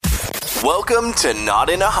Welcome to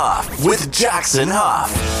Not in a Huff with Jackson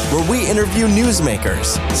Huff, where we interview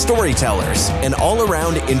newsmakers, storytellers, and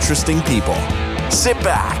all-around interesting people. Sit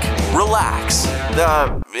back, relax,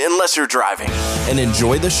 unless you're driving, and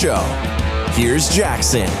enjoy the show. Here's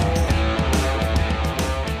Jackson.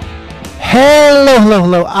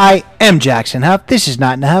 Hello. I am Jackson Huff. This is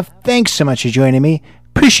Not in a Huff. Thanks so much for joining me.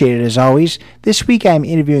 Appreciate it as always. This week I'm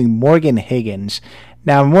interviewing Morgan Higgins.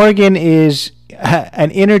 Now, Morgan is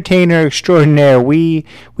an entertainer extraordinaire. We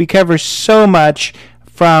cover so much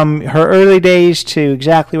from her early days to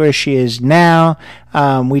exactly where she is now.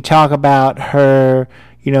 We talk about her,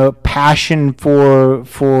 passion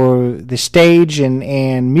for the stage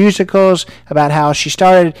and musicals, about how she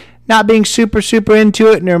started not being super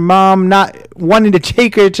into it, and her mom not wanting to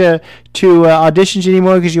take her to auditions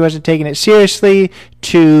anymore because she wasn't taking it seriously,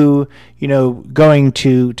 to going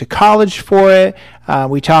to college for it.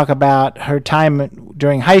 We talk about her time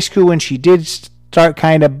during high school when she did start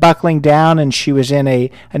kind of buckling down, and she was in a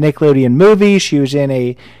Nickelodeon movie. She was in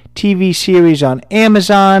a TV series on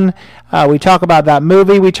Amazon. We talk about that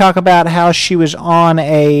movie. We talk about how she was on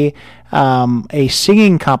a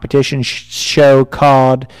singing competition show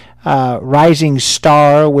called Rising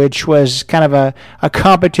Star, which was kind of a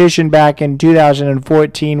competition back in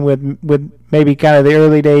 2014 with maybe kind of the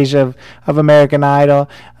early days of American Idol.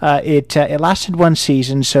 It lasted one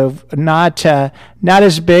season, so not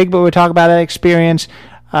as big, but we'll talk about that experience,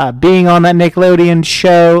 being on that Nickelodeon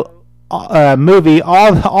show, movie,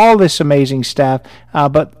 all this amazing stuff.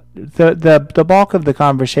 But the bulk of the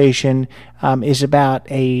conversation is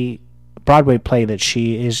about a Broadway play that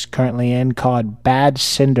she is currently in called Bad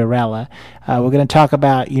Cinderella. We're going to talk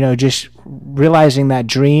about, just realizing that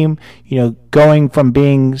dream, going from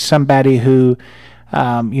being somebody who,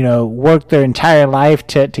 worked their entire life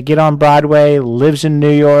to get on Broadway, lives in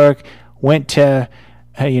New York, went to,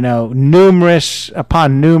 numerous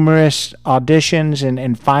auditions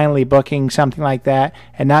and finally booking something like that.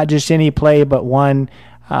 And not just any play, but one,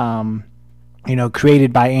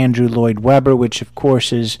 created by Andrew Lloyd Webber, which of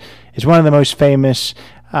course is one of the most famous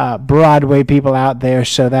Broadway people out there.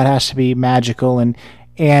 So that has to be magical, and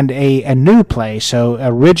a new play. So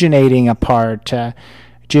originating a part, that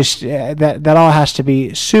all has to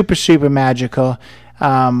be super magical.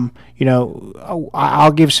 I'll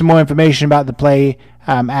give some more information about the play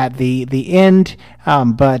at the end.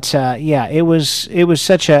 It was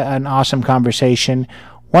such an awesome conversation.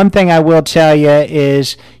 One thing I will tell you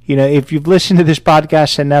is, if you've listened to this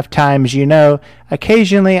podcast enough times,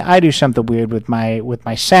 occasionally I do something weird with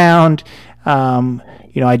my sound.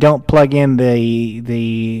 I don't plug in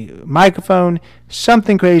the microphone.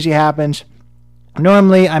 Something crazy happens.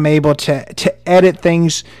 Normally I'm able to edit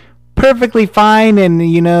things perfectly fine, and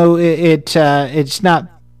it's not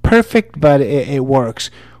perfect, but it works.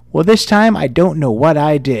 Well, this time I don't know what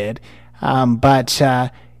I did, but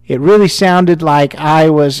it really sounded like I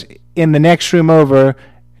was in the next room over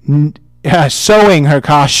sewing her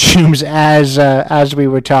costumes as we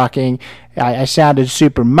were talking. I sounded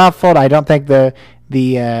super muffled. I don't think the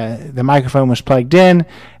microphone was plugged in,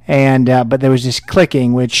 and but there was this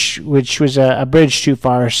clicking, which was a bridge too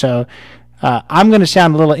far. So I'm going to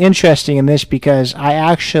sound a little interesting in this because I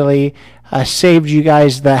actually saved you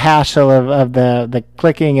guys the hassle of the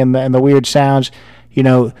clicking and the weird sounds.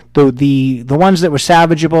 The ones that were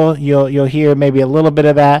salvageable, you'll hear maybe a little bit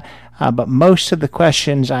of that, but most of the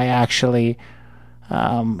questions I actually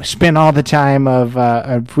spent all the time of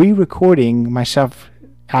re-recording myself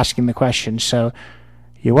asking the questions. So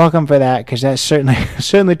you're welcome for that, because that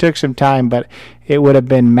certainly took some time, but it would have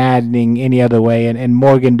been maddening any other way. And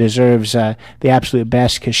Morgan deserves the absolute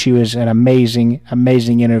best, because she was an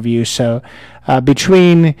amazing interview. So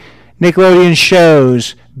between Nickelodeon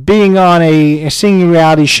shows, being on a singing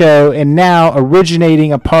reality show, and now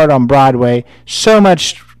originating a part on Broadway, so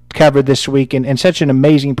much covered this week, and such an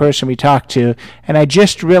amazing person we talked to. And I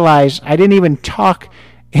just realized I didn't even talk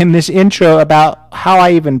in this intro about how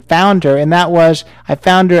I even found her, and that was I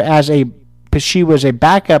found her she was a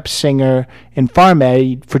backup singer in Farm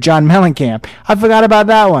Aid for John Mellencamp. I forgot about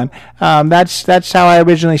that one. That's how I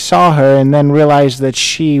originally saw her, and then realized that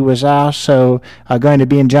she was also going to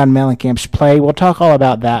be in John Mellencamp's play. We'll talk all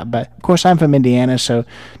about that, but of course I'm from Indiana, so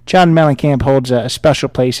John Mellencamp holds a special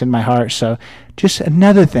place in my heart. So just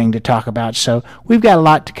another thing to talk about. So we've got a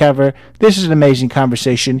lot to cover. This is an amazing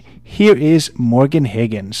conversation. Here is Morgan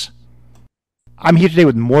Higgins. I'm here today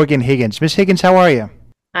with Morgan Higgins. Miss Higgins, how are you?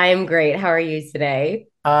 I'm great. How are you today?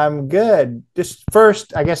 I'm good. Just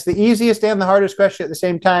first, I guess the easiest and the hardest question at the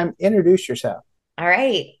same time, introduce yourself. All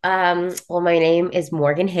right. Well, my name is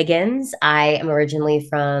Morgan Higgins. I am originally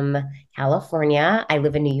from California. I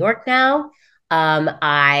live in New York now.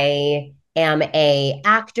 I am a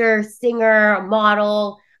actor, singer,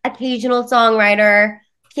 model, occasional songwriter,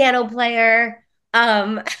 piano player,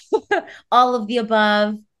 um, all of the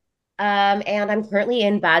above. And I'm currently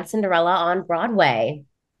in Bad Cinderella on Broadway.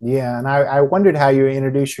 Yeah, and I wondered how you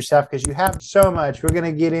introduce yourself because you have so much. We're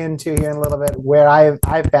going to get into here in a little bit where I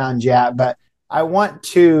found you at, but I want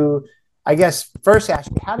to, I guess, first ask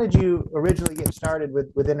you, how did you originally get started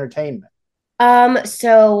with entertainment? When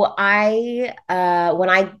I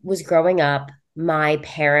was growing up, my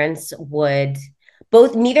parents would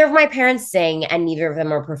both, neither of my parents sing and neither of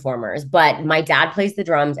them are performers, but my dad plays the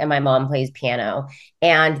drums and my mom plays piano.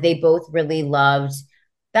 And they both really loved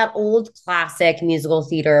that old classic musical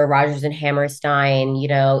theater, Rodgers and Hammerstein,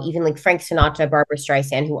 even like Frank Sinatra, Barbara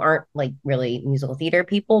Streisand, who aren't like really musical theater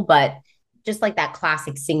people, but just like that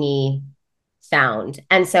classic singy sound.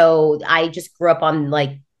 And so I just grew up on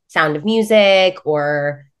like Sound of Music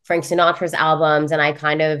or Frank Sinatra's albums. And I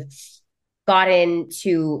kind of got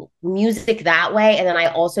into music that way. And then I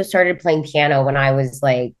also started playing piano when I was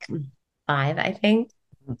like 5, I think.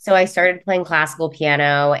 So I started playing classical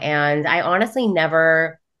piano. And I honestly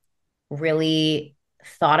never really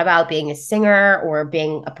thought about being a singer or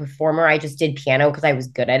being a performer. I just did piano because I was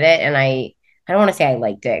good at it. And I don't want to say I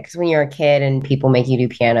liked it because when you're a kid and people make you do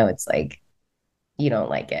piano, it's like you don't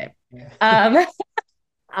like it. Yeah. Um,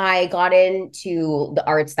 I got into the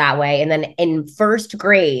arts that way. And then in first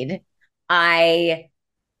grade, I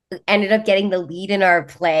ended up getting the lead in our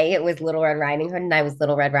play. It was Little Red Riding Hood, and I was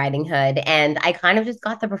Little Red Riding Hood. And I kind of just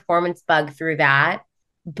got the performance bug through that.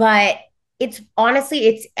 But it's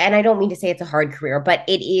honestly, and I don't mean to say it's a hard career, but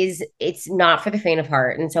it's not for the faint of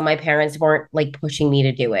heart. And so my parents weren't like pushing me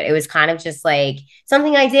to do it. It was kind of just like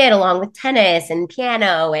something I did along with tennis and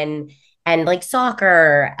piano and like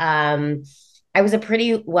soccer. I was a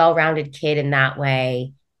pretty well-rounded kid in that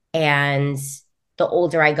way. And the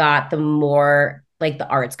older I got, the more like the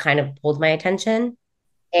arts kind of pulled my attention.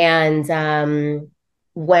 And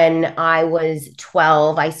when I was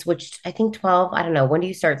 12, I switched, I think 12, I don't know. When do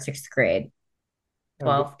you start sixth grade?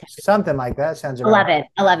 12, Something like that sounds about right.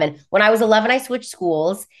 11, 11. When I was 11, I switched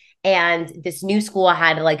schools, and this new school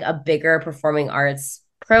had like a bigger performing arts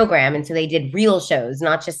program. And so they did real shows,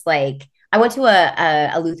 not just like I went to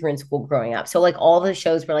a Lutheran school growing up. So like all the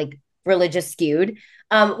shows were like religious skewed,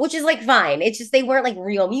 which is like fine. It's just they weren't like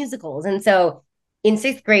real musicals. And so in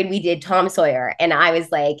sixth grade, we did Tom Sawyer. And I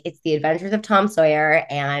was like, it's the adventures of Tom Sawyer.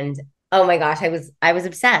 And oh my gosh, I was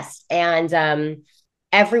obsessed. And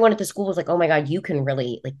everyone at the school was like, "Oh my god, you can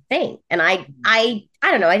really like sing." And I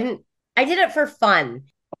don't know, I did it for fun.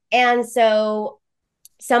 And so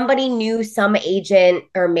somebody knew some agent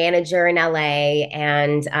or manager in LA,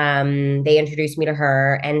 and they introduced me to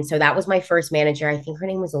her. And so that was my first manager. I think her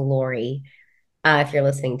name was Lori. If you're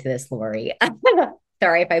listening to this, Lori.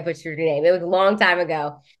 Sorry if I butchered your name. It was a long time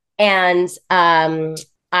ago. And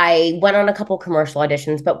I went on a couple commercial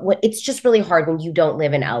auditions, but it's just really hard when you don't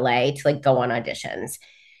live in LA to like go on auditions.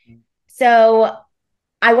 So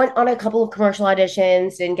I went on a couple of commercial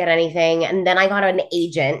auditions, didn't get anything, and then I got an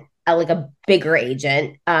agent, like a bigger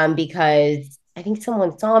agent, because I think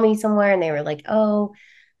someone saw me somewhere and they were like, "Oh,"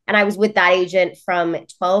 and I was with that agent from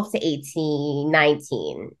 12 to 18,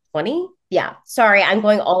 19, 20. Yeah, sorry, I'm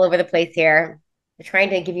going all over the place here. I'm trying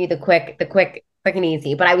to give you quick and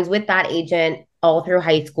easy, but I was with that agent all through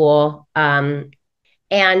high school. And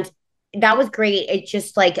that was great. It's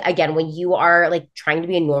just like, again, when you are like trying to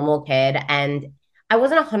be a normal kid, and I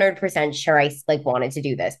wasn't 100% sure I like wanted to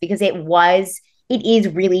do this because it is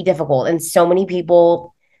really difficult. And so many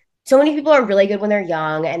people are really good when they're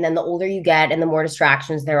young. And then the older you get and the more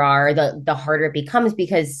distractions there are, the harder it becomes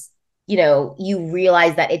because, you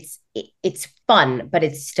realize that it's fun, but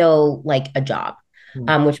it's still like a job,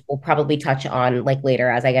 which we'll probably touch on like later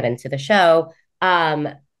as I get into the show. Um,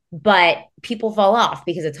 but people fall off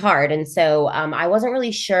because it's hard. And so I wasn't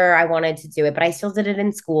really sure I wanted to do it, but I still did it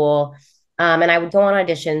in school. And I would go on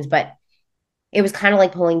auditions, but it was kind of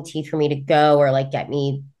like pulling teeth for me to go or like get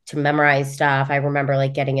me to memorize stuff. I remember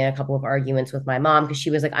like getting in a couple of arguments with my mom because she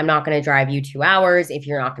was like, I'm not going to drive you 2 hours if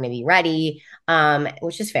you're not going to be ready,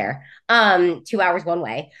 which is fair. 2 hours one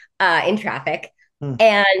way in traffic. Hmm.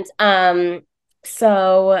 And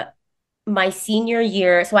so my senior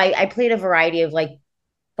year, so I played a variety of like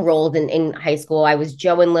roles in high school. I was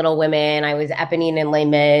Joe in Little Women. I was Eponine in Les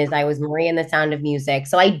Mis. I was Marie in The Sound of Music.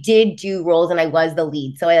 So I did do roles and I was the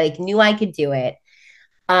lead. So I like knew I could do it.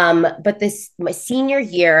 But this my senior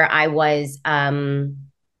year, I was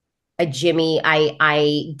a Jimmy.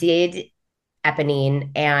 I did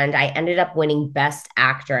Eponine, and I ended up winning Best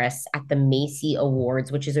Actress at the Macy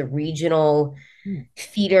Awards, which is a regional Hmm.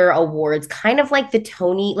 theater awards, kind of like the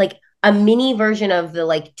Tony, like a mini version of the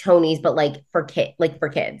like Tonys, but like for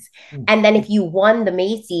kids. Hmm. And then if you won the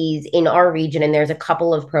Macy's in our region, and there's a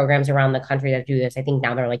couple of programs around the country that do this, I think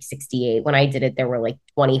now they're like 68. When I did it, there were like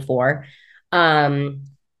 24. Um,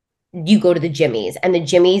 you go to the Jimmys, and the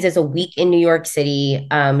Jimmys is a week in New York City,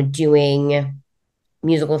 doing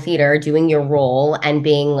musical theater, doing your role and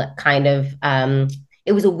being kind of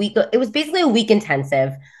it was a week, it was basically a week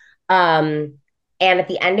intensive. Um and at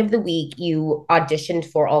the end of the week, you auditioned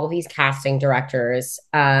for all of these casting directors,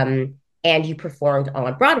 and you performed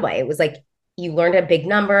on Broadway. It was like you learned a big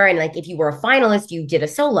number, and like if you were a finalist, you did a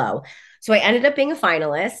solo. So I ended up being a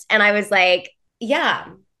finalist, and I was like, yeah,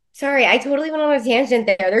 sorry, I totally went on a tangent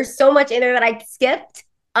there. There's so much in there that I skipped,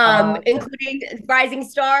 Okay. including Rising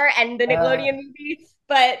Star and the Uh, Nickelodeon movie.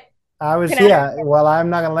 But I was, can I? yeah. Well,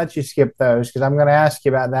 I'm not going to let you skip those because I'm going to ask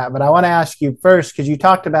you about that. But I want to ask you first because you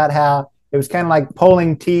talked about how it was kind of like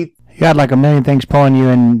pulling teeth. You had like a million things pulling you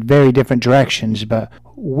in very different directions. But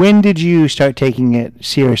when did you start taking it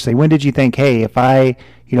seriously? When did you think, hey, if I,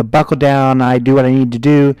 buckle down, I do what I need to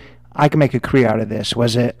do, I can make a career out of this?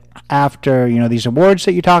 Was it after, these awards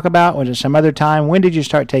that you talk about? Was it some other time? When did you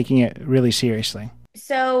start taking it really seriously?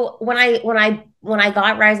 So when I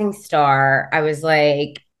got Rising Star, I was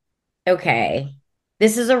like, okay,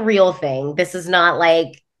 this is a real thing. This is not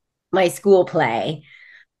like my school play.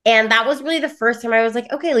 And that was really the first time I was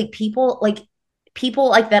like, okay, like people like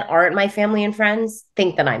that aren't my family and friends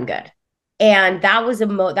think that I'm good. And that was a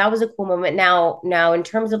cool moment. Now in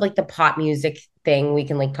terms of like the pop music thing, we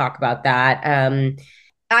can like talk about that.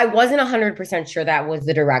 I wasn't 100% sure that was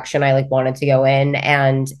the direction I like wanted to go in,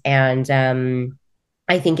 and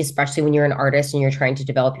I think especially when you're an artist and you're trying to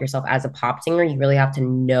develop yourself as a pop singer, you really have to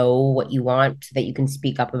know what you want so that you can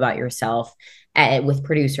speak up about yourself, with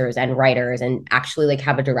producers and writers, and actually like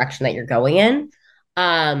have a direction that you're going in.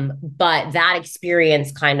 But that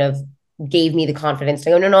experience kind of gave me the confidence to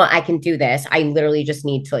go, no, no, I can do this. I literally just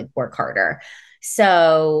need to like work harder.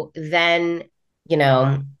 So then, you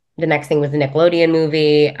know, the next thing was the Nickelodeon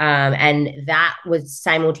movie. And that was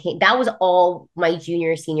simultaneous. That was all my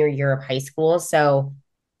junior, senior year of high school. So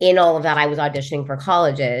in all of that, I was auditioning for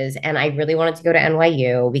colleges, and I really wanted to go to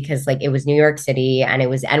NYU because like it was New York City and it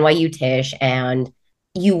was NYU Tisch, and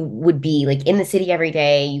you would be like in the city every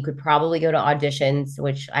day. You could probably go to auditions,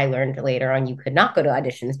 which I learned later on you could not go to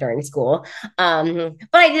auditions during school. But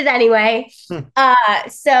I did anyway. Hmm.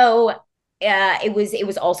 It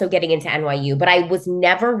was also getting into NYU, but I was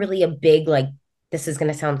never really a big like, this is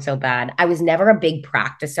going to sound so bad. I was never a big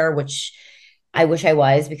practicer, which I wish I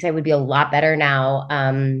was, because I would be a lot better now,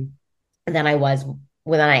 than I was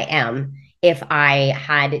than I am if I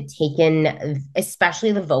had taken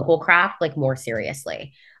especially the vocal craft like more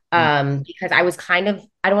seriously. Because I was kind of,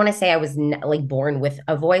 I don't want to say I was like born with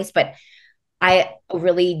a voice, but I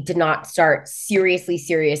really did not start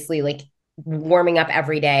seriously like warming up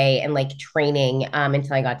every day and like training,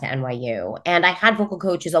 until I got to NYU. And I had vocal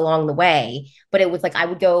coaches along the way, but it was like I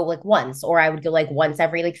would go like once, or I would go like once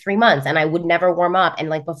every like 3 months, and I would never warm up. And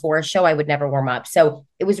like before a show, I would never warm up. So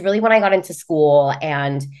it was really when I got into school,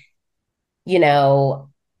 and you know,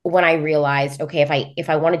 when I realized, okay, if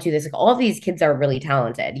I want to do this, like all of these kids are really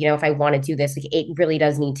talented. If I want to do this, like it really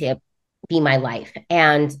does need to be my life.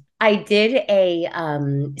 And I did a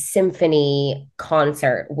symphony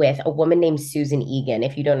concert with a woman named Susan Egan.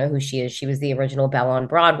 If you don't know who she is, she was the original Belle on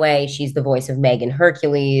Broadway. She's the voice of Megan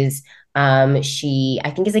Hercules. She,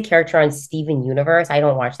 I think, is a character on Steven Universe. I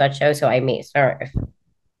don't watch that show, so I may start,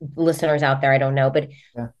 listeners out there, I don't know, but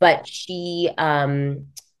Yeah. but she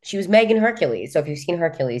was Megan Hercules. So if you've seen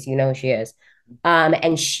Hercules, you know who she is.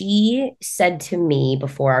 And she said to me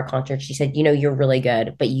before our concert, she said, you're really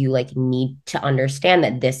good, but you like need to understand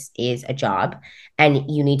that this is a job, and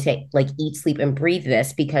you need to like eat, sleep, and breathe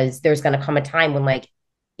this, because there's going to come a time when like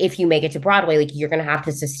if you make it to Broadway, like you're going to have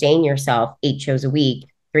to sustain yourself 8 shows a week,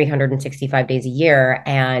 365 days a year.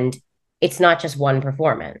 And it's not just one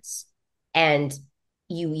performance. And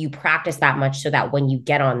you practice that much so that when you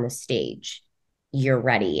get on the stage, you're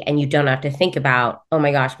ready, and you don't have to think about, oh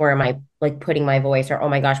my gosh, where am I like putting my voice, or oh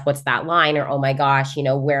my gosh, what's that line, or oh my gosh,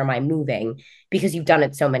 where am I moving, because you've done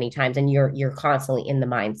it so many times and you're constantly in the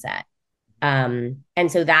mindset. And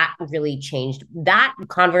so that really changed, that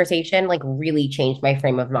conversation like really changed my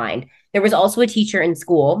frame of mind. There was also a teacher in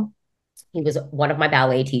school. He was one of my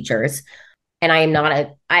ballet teachers, and I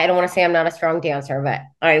don't want to say I'm not a strong dancer, but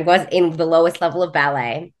I was in the lowest level of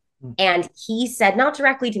ballet. Hmm. And he said, not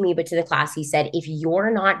directly to me, but to the class, he said, if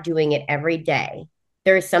you're not doing it every day,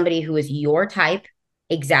 there is somebody who is your type,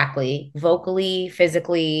 exactly, vocally,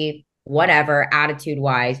 physically, whatever, attitude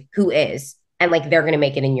wise, who is, and like they're going to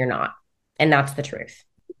make it and you're not. And that's the truth.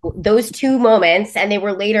 Those two moments, and they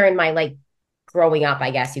were later in my like growing up,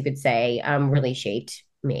 I guess you could say, really shaped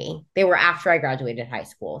me. They were after I graduated high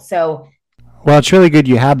school. So, Well, it's really good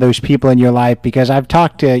you have those people in your life because I've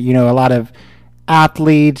talked to, a lot of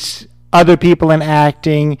athletes, other people in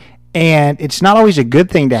acting, and it's not always a good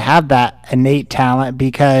thing to have that innate talent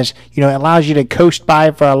because, it allows you to coast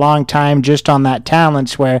by for a long time just on that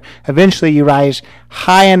talents where eventually you rise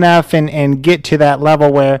high enough and get to that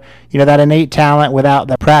level where, that innate talent without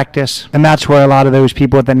the practice. And that's where a lot of those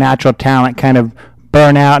people with the natural talent kind of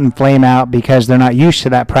burn out and flame out because they're not used to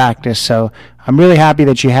that practice. So I'm really happy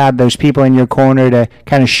that you had those people in your corner to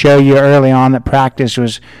kind of show you early on that practice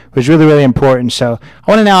was really, really important. So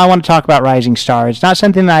I want to talk about Rising Star. It's not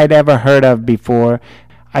something that I'd ever heard of before.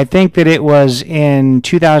 I think that it was in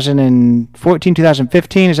 2014,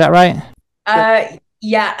 2015. Is that right?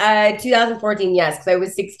 Yeah, 2014, yes, because I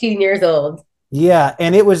was 16 years old. Yeah,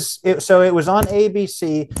 and so it was on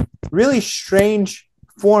ABC. Really strange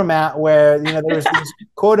format where there was these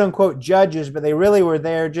quote unquote judges, but they really were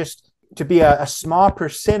there just to be a small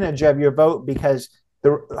percentage of your vote because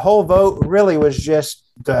the whole vote really was just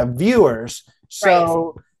the viewers.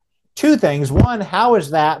 So right. Two things. One, how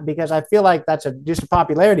is that? Because I feel like that's just a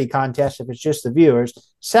popularity contest if it's just the viewers.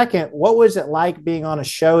 Second, what was it like being on a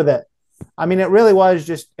show that, it really was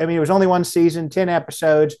it was only one season, 10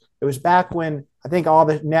 episodes. It was back when I think all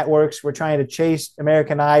the networks were trying to chase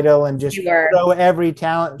American Idol and just throw every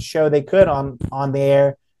talent show they could on the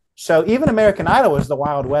air. So even American Idol was the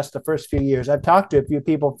Wild West the first few years. I've talked to a few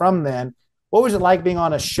people from then. What was it like being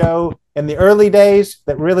on a show in the early days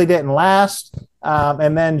that really didn't last?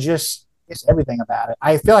 And then just everything about it.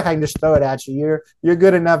 I feel like I can just throw it at you. You're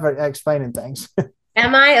good enough at explaining things.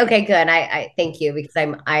 Am I? Okay, good. I thank you because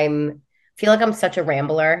I'm feel like I'm such a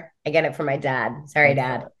rambler. I get it from my dad. Sorry,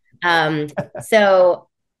 Dad. So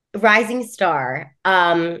Rising Star.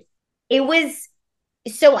 It was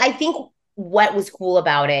so I think what was cool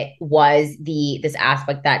about it was this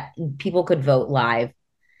aspect that people could vote live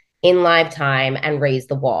in live time and raise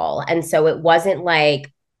the wall. And so it wasn't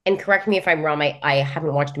like, and correct me if I'm wrong, I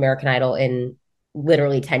haven't watched American Idol in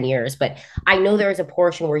literally 10 years, but I know there's a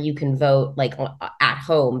portion where you can vote like at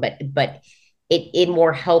home, but it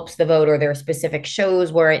more helps the vote, or there are specific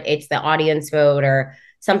shows where it's the audience vote or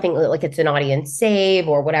something like it's an audience save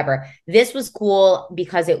or whatever. This was cool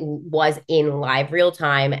because it was in live real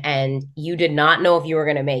time and you did not know if you were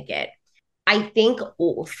going to make it. I think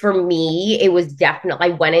for me, it was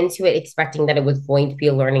definitely, I went into it expecting that it was going to be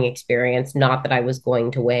a learning experience, not that I was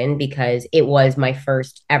going to win because it was my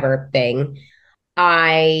first ever thing.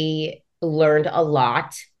 I learned a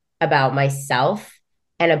lot about myself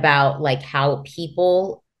and about like how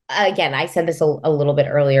people, again, I said this a little bit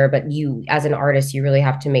earlier, but you as an artist, you really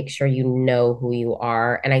have to make sure you know who you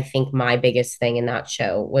are. And I think my biggest thing in that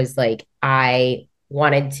show was like, I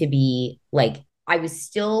wanted to be like, I was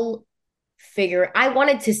still I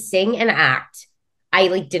wanted to sing and act. I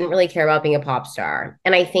like didn't really care about being a pop star.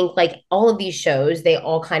 And I think like all of these shows, they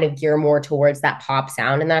all kind of gear more towards that pop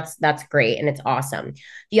sound. And that's great. And it's awesome.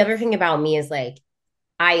 The other thing about me is like,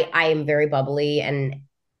 I am very bubbly and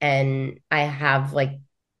I have like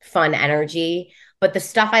fun energy. But the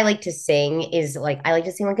stuff I like to sing is like, I like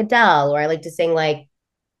to sing like Adele, or I like to sing like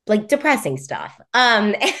depressing stuff.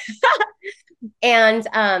 And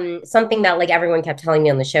something that like everyone kept telling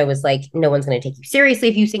me on the show was like, no one's going to take you seriously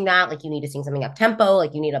if you sing that. Like, you need to sing something up tempo.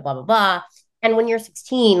 Like, you need a blah blah blah. And when you're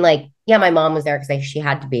 16, like, yeah, my mom was there because she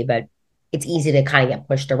had to be, but it's easy to kind of get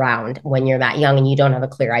pushed around when you're that young and you don't have a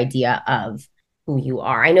clear idea of who you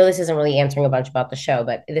are. I know this isn't really answering a bunch about the show,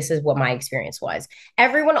 but this is what my experience was.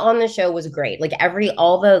 Everyone on the show was great. Like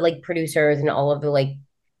all the like producers and all of the like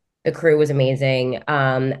the crew was amazing.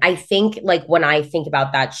 I think like when I think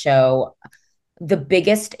about that show, the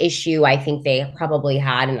biggest issue I think they probably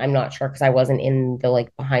had, and I'm not sure because I wasn't in the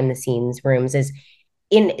like behind the scenes rooms, is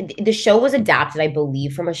in the show was adapted, I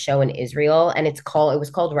believe, from a show in Israel, and it was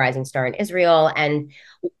called Rising Star in Israel. And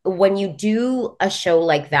when you do a show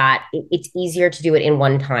like that, it's easier to do it in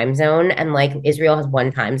one time zone. And like Israel has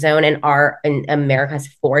one time zone, and America has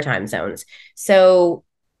four time zones. So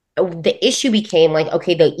the issue became like,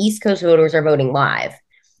 okay, the East Coast voters are voting live.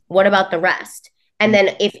 What about the rest? And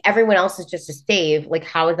then if everyone else is just a stave, like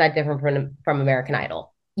how is that different from American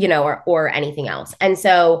Idol, or anything else? And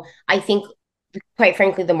so I think, quite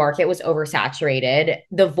frankly, the market was oversaturated.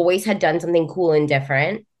 The Voice had done something cool and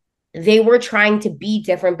different. they were trying to be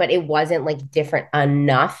different, but it wasn't like different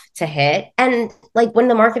enough to hit. And like when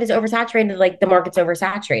the market is oversaturated, like the market's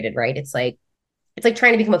oversaturated, right? It's like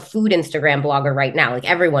trying to become a food Instagram blogger right now. Like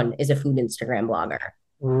everyone is a food Instagram blogger.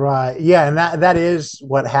 Right. Yeah, and that is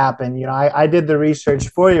what happened. I did the research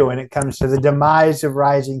for you when it comes to the demise of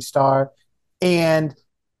Rising Star. And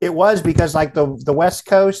it was because like the West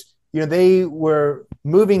Coast, they were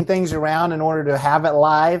moving things around in order to have it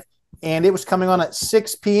live. And it was coming on at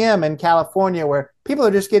 6 p.m. in California where people are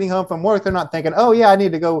just getting home from work. They're not thinking, oh yeah, I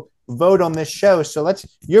need to go vote on this show. So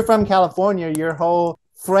you're from California, your whole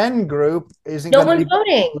friend group No one's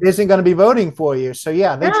voting. isn't going to be voting for you. So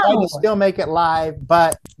yeah, they tried to No. still make it live,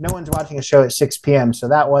 but no one's watching a show at 6 p.m. So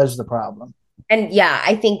that was the problem. And yeah,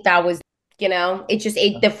 I think that was,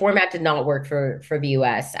 the format did not work for the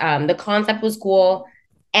US. The concept was cool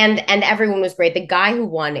and everyone was great. The guy who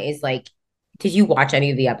won is like, did you watch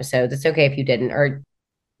any of the episodes? It's okay if you didn't. Or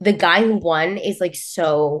the guy who won is like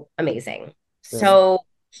so amazing. Good. So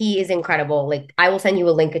he is incredible. Like I will send you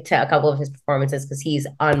a link to a couple of his performances because he's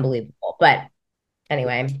unbelievable. But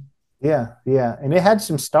anyway. Yeah, yeah, and it had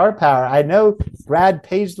some star power. I know Brad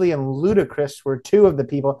Paisley and Ludacris were two of the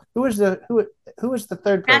people. Who was the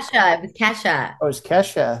third person? Kesha, it was Kesha. Oh, it was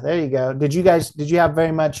Kesha. There you go. Did you have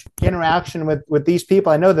very much interaction with these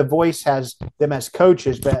people? I know The Voice has them as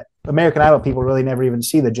coaches, but American Idol people really never even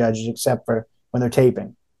see the judges except for when they're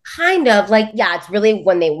taping. Kind of like, yeah, it's really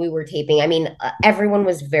when we were taping. I mean, everyone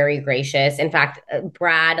was very gracious. In fact,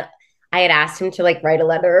 Brad, I had asked him to like write a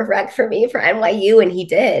letter of rec for me for NYU, and he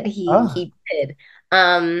did. Oh, He did.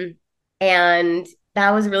 And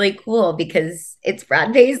that was really cool because it's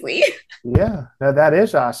Brad Paisley. yeah. No, that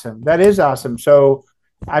is awesome. That is awesome. So,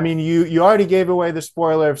 I mean, you already gave away the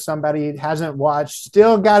spoiler if somebody hasn't watched,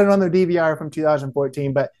 still got it on their DVR from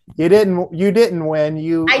 2014, but you didn't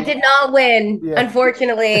win. I did not win, Yeah.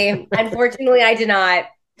 unfortunately. Unfortunately, I did not.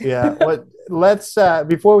 Yeah. Well, let's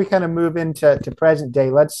before we kind of move into present day,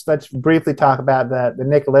 let's briefly talk about the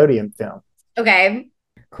Nickelodeon film. Okay,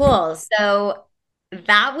 cool. So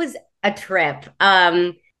that was a trip.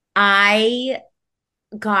 I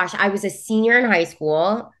gosh, I was a senior in high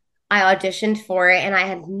school. I auditioned for it and I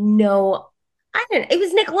didn't, it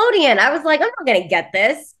was Nickelodeon. I was like, I'm not gonna get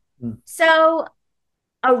this. Hmm. So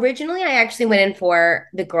originally I actually went in for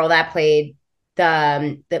the girl that played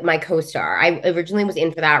my co-star. I originally was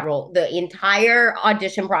in for that role. The entire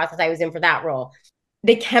audition process, I was in for that role.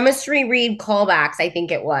 The chemistry read callbacks, I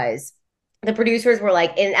think it was. The producers were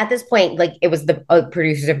like, and at this point, like it was the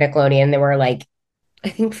producers of Nickelodeon. There were like, I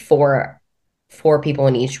think four people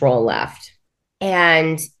in each role left.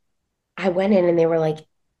 And I went in and they were like,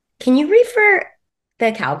 can you read for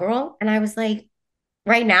the cowgirl? And I was like,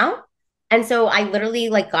 right now? And so I literally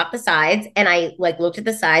like got the sides and I like looked at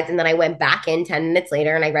the sides and then I went back in 10 minutes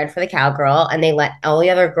later and I read for the cowgirl and they let all the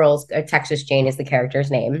other girls, Texas Jane is the character's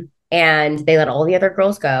name. And they let all the other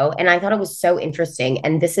girls go. And I thought it was so interesting.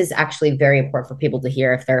 And this is actually very important for people to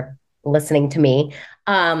hear if they're listening to me.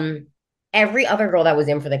 Every other girl that was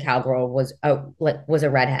in for the cowgirl was a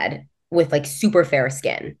redhead with like super fair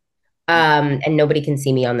skin. And nobody can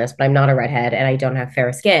see me on this, but I'm not a redhead and I don't have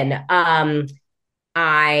fair skin.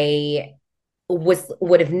 I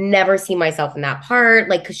would have never seen myself in that part.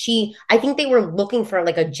 Like, cause I think they were looking for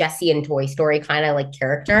like a Jessie and Toy Story kind of like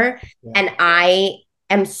character. Yeah. And I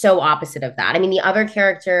am so opposite of that. I mean, the other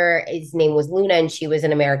character, his name was Luna and she was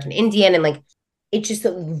an American Indian. And like, it just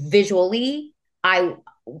visually, I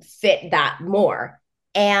fit that more.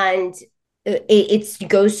 And it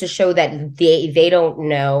goes to show that they don't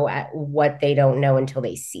know what they don't know until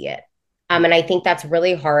they see it. And I think that's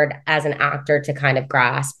really hard as an actor to kind of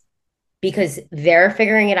grasp because they're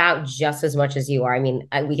figuring it out just as much as you are. I mean,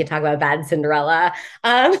 we could talk about Bad Cinderella.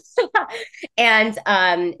 And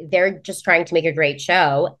they're just trying to make a great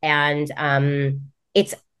show. And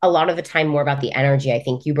it's a lot of the time more about the energy I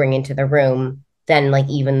think you bring into the room than like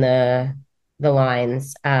even the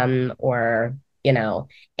lines or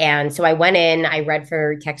and so I went in, I read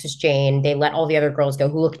for Texas Jane. They let all the other girls go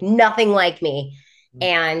who looked nothing like me.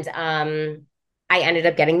 And I ended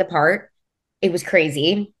up getting the part. It was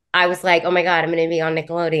crazy. I was like, oh my God, I'm going to be on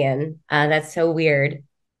Nickelodeon. That's so weird.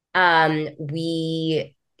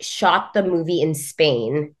 We shot the movie in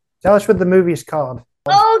Spain. Tell us what the movie's called.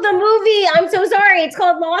 Oh, the movie. I'm so sorry. It's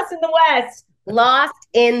called Lost in the West. Lost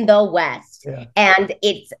in the West. Yeah. And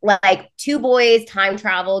it's like two boys time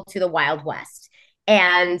travel to the Wild West.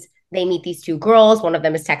 And they meet these two girls. One of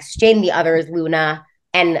them is Texas Jane, the other is Luna.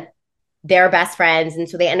 And they're best friends. And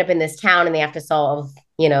so they end up in this town and they have to solve,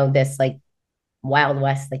 this like Wild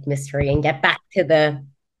West like mystery and get back to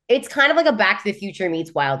it's kind of like a Back to the Future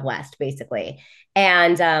meets Wild West, basically,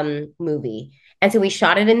 and movie. And so we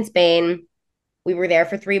shot it in Spain. We were there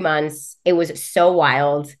for 3 months. It was so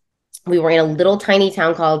wild. We were in a little tiny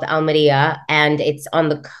town called Almeria, and it's on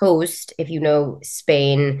the coast. If you know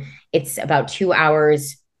Spain, it's about 2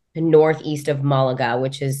 hours northeast of Malaga,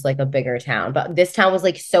 which is like a bigger town. But this town was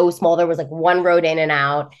like so small. There was like one road in and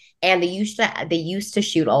out. And they used to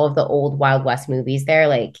shoot all of the old Wild West movies there,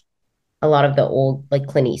 like a lot of the old like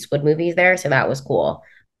Clint Eastwood movies there. So that was cool.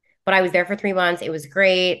 But I was there for 3 months. It was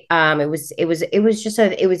great. It was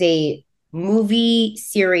a movie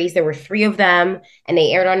series. There were three of them, and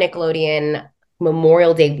they aired on Nickelodeon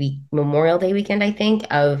Memorial Day weekend, I think,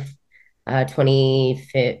 of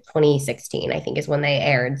 2016, I think is when they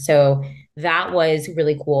aired. So that was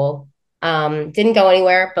really cool. Didn't go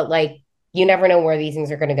anywhere, but like you never know where these things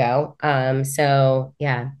are going to go. So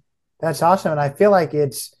yeah. That's awesome. And I feel like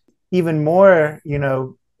it's even more,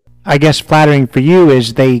 I guess flattering for you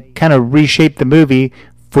is they kind of reshape the movie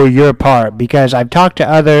for your part, because I've talked to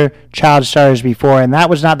other child stars before, and that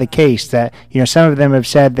was not the case. That, some of them have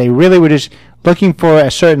said they really were just looking for a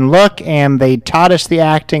certain look, and they taught us the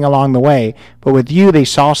acting along the way. But with you, they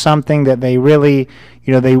saw something that they really,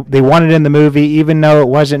 they wanted in the movie, even though it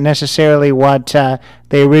wasn't necessarily what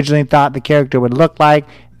they originally thought the character would look like.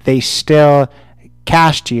 They still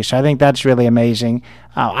cast you. So I think that's really amazing.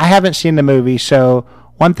 I haven't seen the movie, so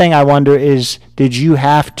one thing I wonder is, did you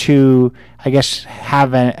have to, I guess,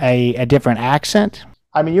 have a different accent?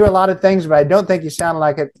 I mean, you're a lot of things, but I don't think you sound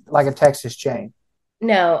like a Texas chain.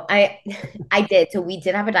 No, I did. So we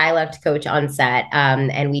did have a dialect coach on set,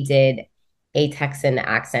 and we did a Texan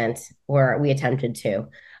accent, or we attempted to.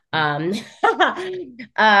 Um,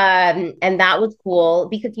 and that was cool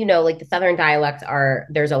because, like the Southern dialects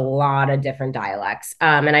there's a lot of different dialects.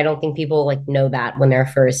 And I don't think people like know that when they're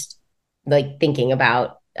first like thinking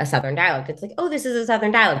about a Southern dialect. It's like, oh, this is a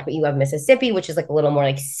Southern dialect, but you have Mississippi, which is like a little more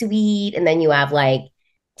like sweet. And then you have like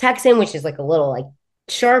Texan, which is like a little like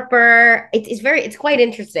sharper. It's quite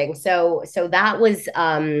interesting. So that was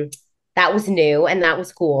new and that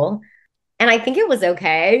was cool. And I think it was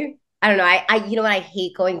okay. I don't know. You know what? I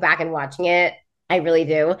hate going back and watching it. I really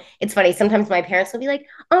do. It's funny. Sometimes my parents will be like,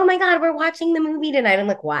 "Oh my God, we're watching the movie tonight." I'm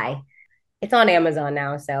like, "Why?" It's on Amazon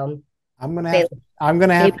now, so I'm gonna have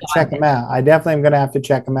to check them out. I definitely am gonna have to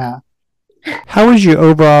check them out. How was your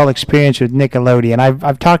overall experience with Nickelodeon?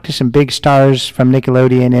 I've talked to some big stars from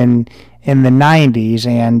Nickelodeon in the '90s,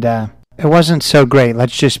 and it wasn't so great.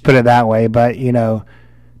 Let's just put it that way. But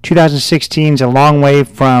 2016 is a long way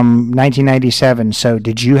from 1997. So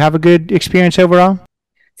did you have a good experience overall?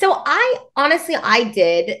 So I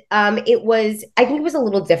did. I think it was a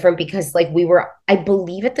little different because like I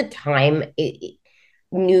believe at the time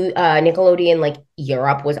new Nickelodeon like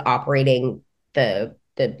Europe was operating the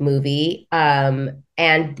movie. And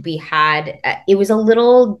we had it was a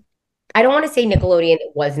little. I don't want to say Nickelodeon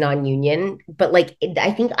was non-union, but like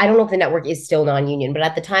I don't know if the network is still non-union, but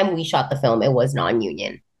at the time we shot the film, it was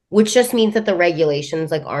non-union, which just means that the regulations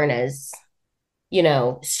like aren't as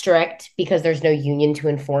strict because there's no union to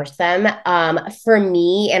enforce them. For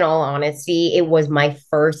me, in all honesty, it was my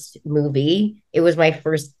first movie. It was my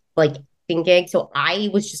first like thing gig. So I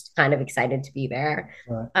was just kind of excited to be there.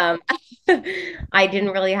 Right. I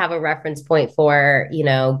didn't really have a reference point for,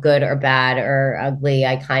 good or bad or ugly.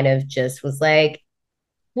 I kind of just was like,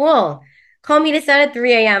 well, call me to set at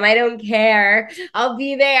 3 a.m. I don't care. I'll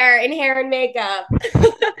be there in hair and makeup.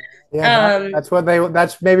 Yeah,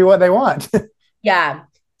 that's maybe what they want. Yeah.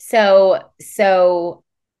 So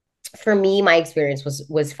for me, my experience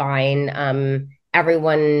was fine.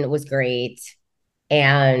 Everyone was great.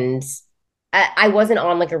 And I wasn't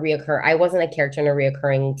on like I wasn't a character in a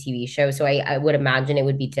reoccurring TV show. So I would imagine it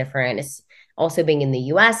would be different. It's also being in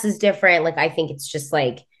the US is different. Like I think it's just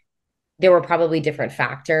like there were probably different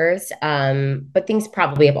factors. But things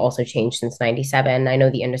probably have also changed since 97. I know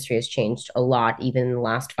the industry has changed a lot, even in the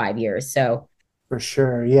last 5 years. So for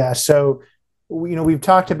sure. Yeah. So we've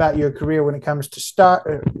talked about your career when it comes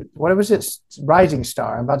to what was it? Rising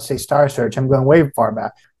Star. I'm about to say Star Search. I'm going way far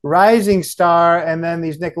back. Rising Star, and then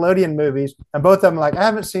these Nickelodeon movies, and both of them like, I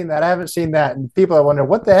haven't seen that. And people are wondering,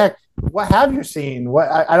 what the heck? What have you seen? What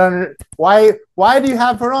I don't. Why do you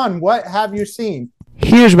have her on? What have you seen?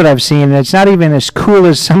 Here's what I've seen, and it's not even as cool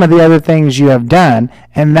as some of the other things you have done,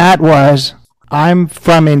 and that was. I'm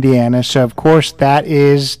from Indiana, so of course that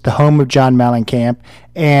is the home of John Mellencamp.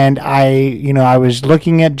 And I was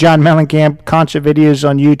looking at John Mellencamp concert videos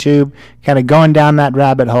on YouTube, kind of going down that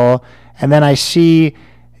rabbit hole, and then I see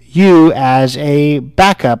you as a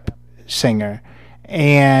backup singer.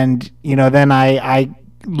 And, then I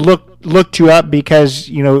look looked you up because,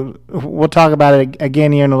 we'll talk about it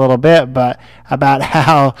again here in a little bit, but about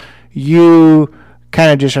how you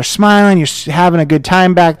kind of just are smiling, you're having a good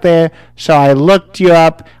time back there. So I looked you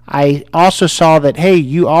up. I also saw that, hey,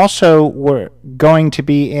 you also were going to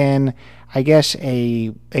be in, I guess,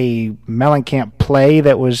 a Mellencamp play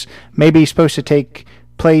that was maybe supposed to take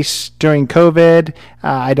place during COVID.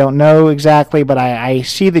 I don't know exactly, but I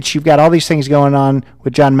see that you've got all these things going on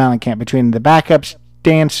with John Mellencamp, between the backup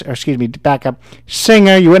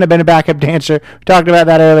singer. You wouldn't have been a backup dancer. We talked about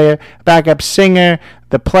that earlier. Backup singer,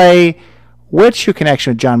 the play. What's your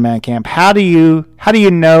connection with John Mellencamp? How do you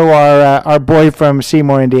know our boy from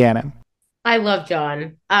Seymour, Indiana? I love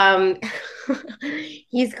John.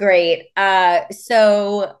 He's great.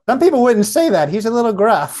 So Some people wouldn't say that. He's a little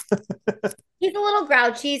gruff. he's a little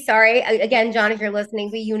grouchy. Sorry. Again, John, if you're listening,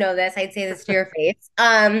 but you know this, I'd say this to your face.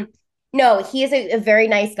 No, he is a very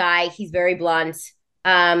nice guy. He's very blunt.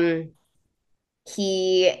 Um,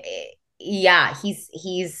 he, yeah,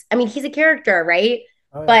 I mean, he's a character, right?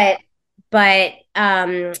 Oh, yeah. But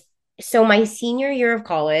so my senior year of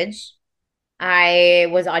college, I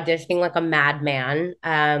was auditioning like a madman.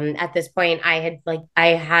 At this point, I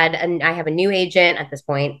have a new agent at this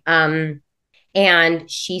point. And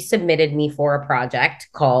she submitted me for a project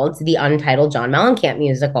called the Untitled John Mellencamp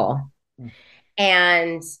Musical. Mm.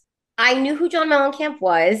 And I knew who John Mellencamp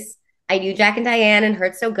was. I knew Jack and Diane and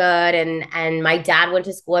Hurt So Good, and my dad went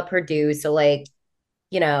to school at Purdue, so like,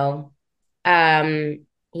 you know, um,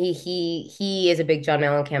 he is a big John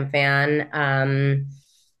Mellencamp fan.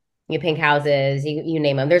 You Pink Houses, you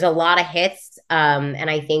name them. There's a lot of hits, and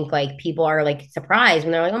I think like people are like surprised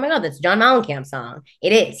when they're like, "Oh my God, that's a John Mellencamp song."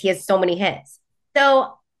 It is. He has so many hits.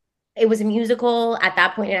 So it was a musical at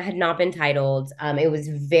that point. It had not been titled. It was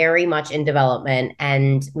very much in development,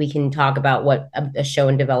 and we can talk about what a show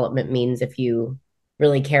in development means if you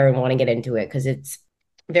really care and want to get into it, because it's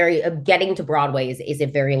very getting to Broadway is a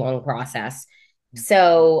very long process.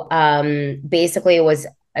 So basically, it was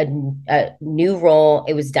a new role.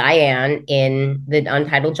 It was Diane in the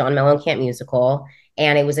Untitled John Mellencamp musical,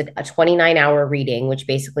 and it was a 29-hour reading, which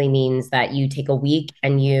basically means that you take a week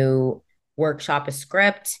and you workshop a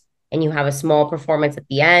script and you have a small performance at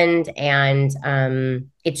the end, and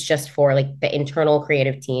it's just for like the internal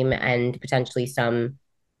creative team and potentially some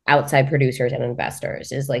outside producers and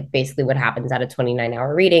investors, is like basically what happens at a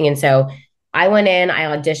 29-hour reading. And so I went in, I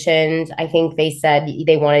auditioned. I think they said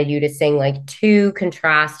they wanted you to sing like two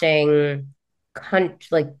contrasting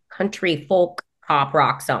country folk pop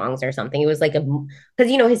rock songs or something. It was like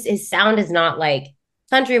because his sound is not like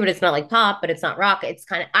country, but it's not like pop, but it's not rock. It's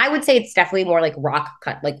kind of, I would say it's definitely more like rock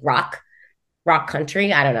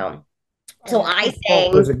country. I don't know. So I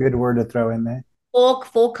Folk was sang a good word to throw in there.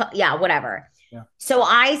 folk, yeah, whatever. Yeah. So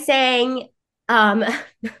I sang um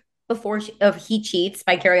of He Cheats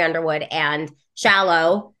by Carrie Underwood and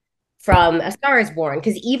Shallow from A Star Is Born,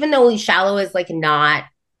 because even though Shallow is like not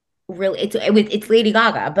really, it's Lady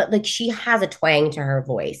Gaga, but like she has a twang to her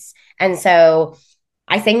voice. And so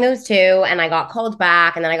I sang those two, and I got called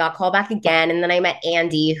back, and then I got called back again, and then I met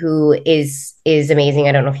Andy, who is amazing.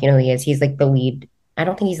 I don't know if you know who he is. He's like the lead. I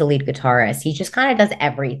don't think he's the lead guitarist. He just kind of does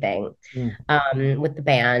everything with the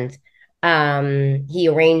band. He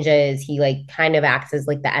arranges, he like kind of acts as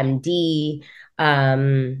like the MD.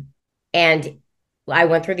 And I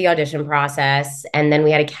went through the audition process, and then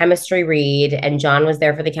we had a chemistry read, and John was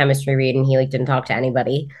there for the chemistry read, and he like didn't talk to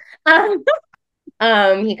anybody.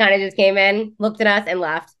 He kind of just came in, looked at us, and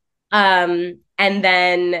left. And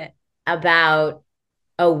then about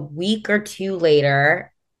a week or two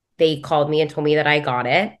later, they called me and told me that I got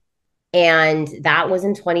it. And that was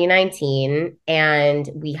in 2019. And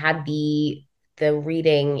we had the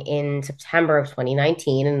reading in September of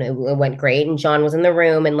 2019, and it went great. And John was in the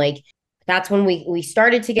room, and like that's when we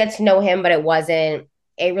started to get to know him, but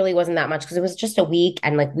it really wasn't that much because it was just a week,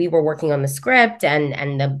 and like we were working on the script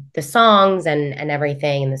and the songs and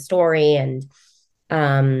everything and the story. And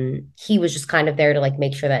he was just kind of there to like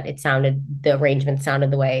make sure that the arrangement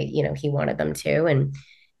sounded the way, he wanted them to.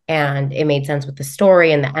 And it made sense with the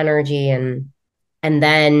story and the energy. And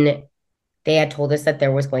then they had told us that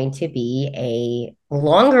there was going to be a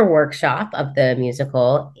longer workshop of the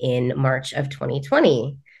musical in March of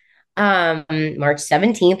 2020. March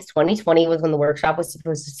 17th, 2020 was when the workshop was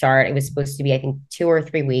supposed to start. It was supposed to be, I think, 2 or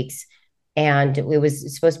 3 weeks. And it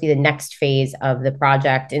was supposed to be the next phase of the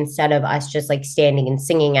project. Instead of us just like standing and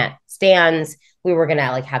singing at stands, we were going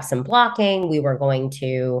to like have some blocking. We were going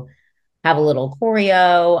to have a little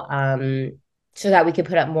choreo, so that we could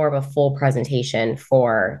put up more of a full presentation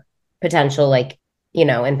for potential like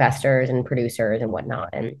investors and producers and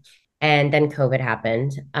whatnot. And then COVID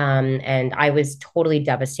happened. And I was totally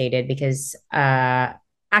devastated because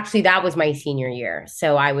actually that was my senior year.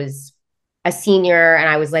 So I was a senior and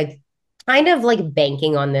I was like kind of like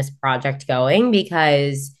banking on this project going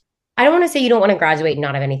because I don't want to say you don't want to graduate and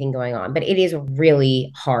not have anything going on, but it is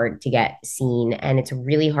really hard to get seen and it's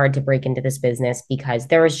really hard to break into this business because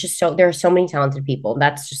there are so many talented people.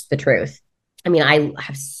 That's just the truth. I mean, I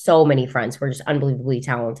have so many friends who are just unbelievably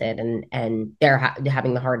talented and they're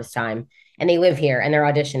having the hardest time. And they live here and they're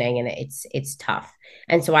auditioning and it's tough.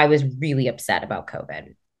 And so I was really upset about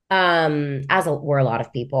COVID. Were a lot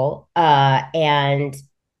of people. And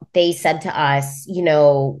they said to us,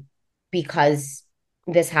 because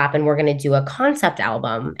this happened, we're going to do a concept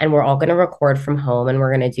album and we're all going to record from home and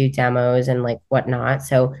we're going to do demos and like whatnot.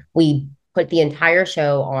 So we put the entire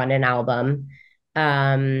show on an album.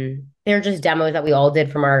 They're just demos that we all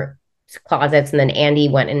did from our closets. And then Andy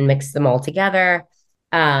went and mixed them all together.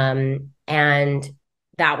 And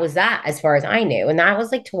that was that as far as I knew. And that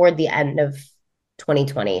was like toward the end of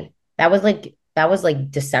 2020. That was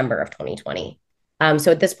like December of 2020.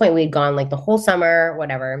 So at this point we'd gone like the whole summer,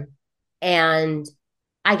 whatever. And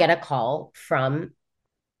I get a call from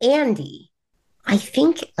Andy. I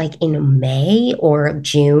think like in May or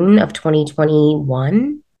June of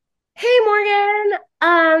 2021. Hey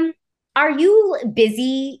Morgan, are you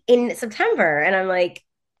busy in September? And I'm like,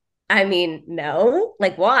 I mean, no.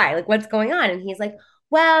 Like, why? Like, what's going on? And he's like,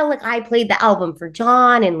 well, like, I played the album for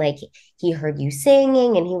John and like he heard you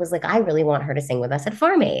singing and he was like, I really want her to sing with us at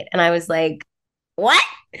Farm Aid. And I was like, what?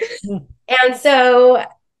 And so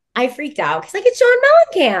I freaked out because like it's John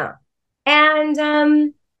Mellencamp.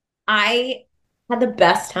 And I had the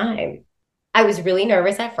best time. I was really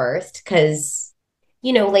nervous at first because,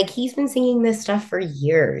 like he's been singing this stuff for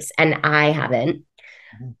years and I haven't.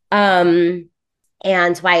 Um,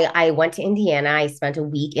 and so I went to Indiana. I spent a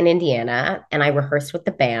week in Indiana and I rehearsed with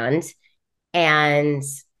the band. And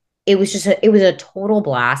it was a total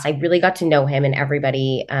blast. I really got to know him and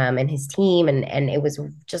everybody and his team and it was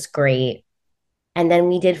just great. And then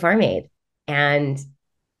we did Farm Aid. And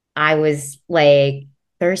I was like,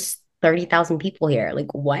 there's 30,000 people here.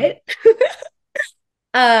 Like, what?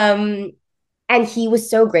 um, and he was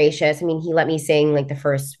so gracious. I mean, he let me sing like the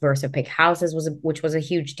first verse of Big Houses which was a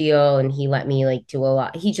huge deal. And he let me like do a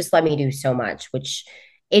lot. He just let me do so much, which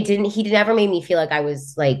he never made me feel like I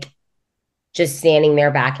was like just standing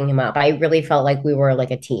there backing him up. I really felt like we were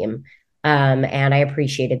like a team. And I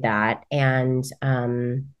appreciated that. And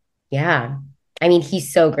yeah, I mean,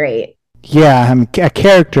 he's so great. Yeah, a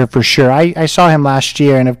character for sure. I saw him last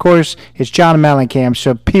year, and of course it's John Mellencamp,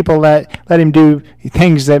 so people let him do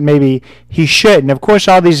things that maybe he shouldn't. Of course,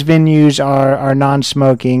 all these venues are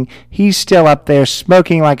non-smoking. He's still up there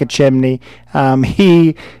smoking like a chimney.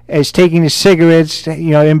 He is taking his cigarettes,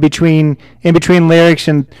 in between lyrics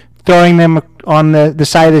and throwing them on the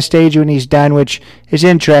side of the stage when he's done, which is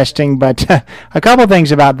interesting. But a couple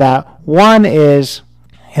things about that. One is,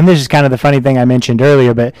 and this is kind of the funny thing I mentioned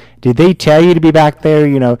earlier, but did they tell you to be back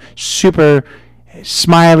there, super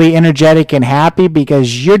smiley, energetic, and happy?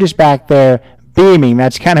 Because you're just back there beaming.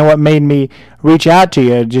 That's kind of what made me reach out to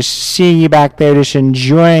you, just seeing you back there, just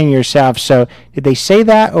enjoying yourself. So did they say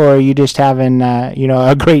that, or are you just having,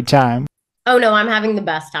 a great time? Oh, no, I'm having the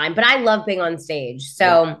best time, but I love being on stage.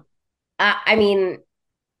 So, I mean,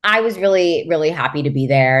 I was really, really happy to be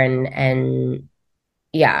there and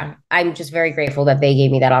yeah, I'm just very grateful that they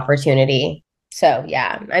gave me that opportunity. So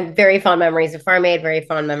yeah, I'm very fond memories of Farm Aid, very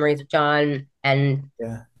fond memories of John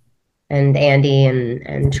Yeah. and Andy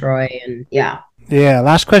and Troy and yeah. Yeah,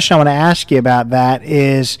 last question I want to ask you about that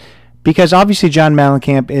is because obviously John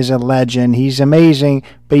Mellencamp is a legend. He's amazing,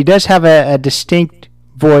 but he does have a distinct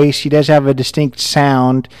voice. He does have a distinct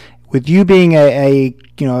sound. With you being a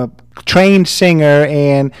trained singer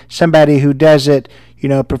and somebody who does it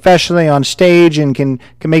professionally on stage and can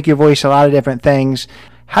make your voice a lot of different things.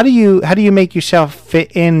 How do you make yourself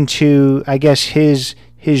fit into, I guess, his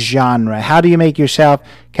genre? How do you make yourself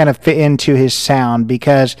kind of fit into his sound?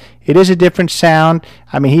 Because it is a different sound.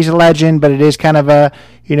 I mean, he's a legend, but it is kind of a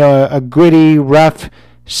gritty, rough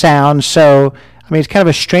sound. So, I mean, it's kind of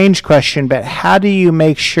a strange question, but how do you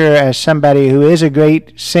make sure, as somebody who is a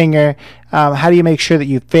great singer, how do you make sure that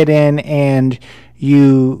you fit in and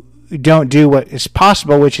you don't do what is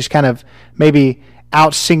possible, which is kind of maybe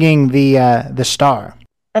out singing the star?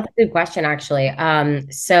 That's a good question, actually.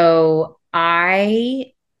 So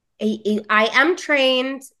I am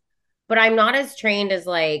trained, but I'm not as trained as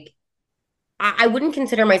like I wouldn't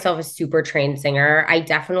consider myself a super trained singer. I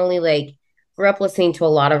definitely like grew up listening to a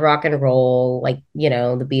lot of rock and roll, like,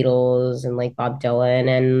 the Beatles and like Bob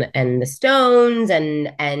Dylan and the Stones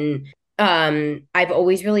and I've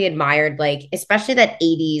always really admired like especially that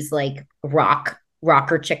 80s like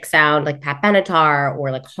rocker chick sound like Pat Benatar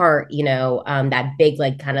or like Heart, that big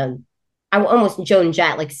like kind of I almost Joan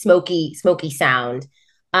Jett like smoky sound.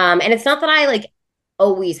 And it's not that I like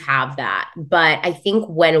always have that, but I think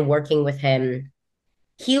when working with him,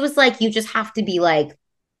 he was like, you just have to be like,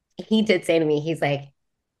 he did say to me, he's like,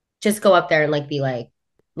 just go up there and like be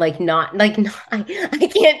not, I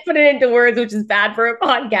can't put it into words, which is bad for a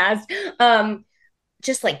podcast.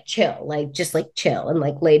 Just like chill, like just like chill and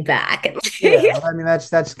like laid back. And Yeah, I mean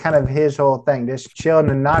that's kind of his whole thing, just chilling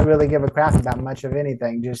and not really give a crap about much of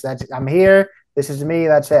anything. Just that's I'm here. This is me.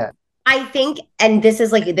 That's it. I think, and this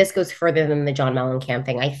is like this goes further than the John Mellencamp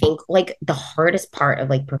thing. I think like the hardest part of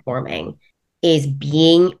like performing is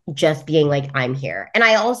being like I'm here. And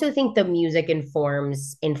I also think the music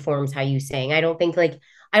informs how you sing. I don't think like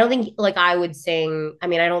I would sing. I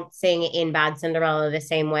mean, I don't sing in Bad Cinderella the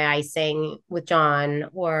same way I sing with John,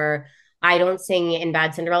 or I don't sing in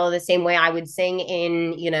Bad Cinderella the same way I would sing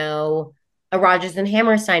in, a Rodgers and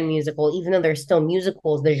Hammerstein musical, even though they're still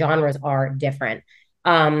musicals, the genres are different.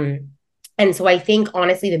 Um, and so I think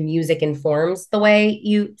honestly, the music informs the way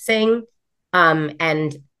you sing.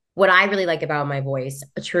 And what I really like about my voice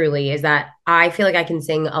truly is that I feel like I can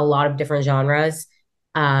sing a lot of different genres.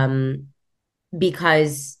 Um,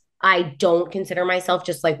 because I don't consider myself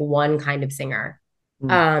just like one kind of singer.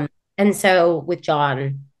 Mm. And so with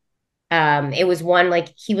John, it was one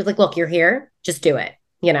like he was like, look, you're here, just do it,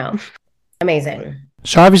 amazing.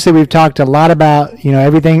 So obviously we've talked a lot about,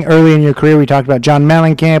 everything early in your career. We talked about John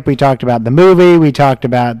Mellencamp. We talked about the movie. We talked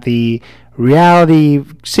about the reality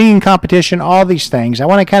singing competition, all these things. I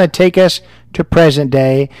want to kind of take us to present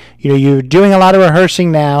day. You're doing a lot of rehearsing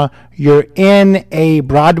now. You're in a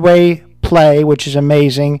Broadway play, which is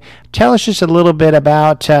amazing. Tell us just a little bit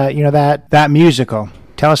about, that musical.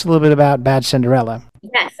 Tell us a little bit about Bad Cinderella.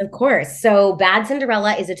 Yes, of course. So Bad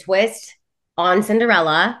Cinderella is a twist on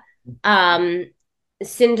Cinderella. Um,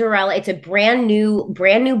 Cinderella, it's a brand new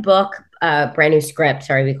book, brand new script.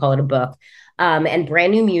 Sorry, we call it a book, and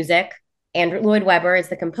brand new music. Andrew Lloyd Webber is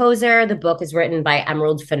the composer. The book is written by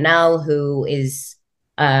Emerald Fennell, who is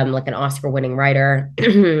like an Oscar-winning writer,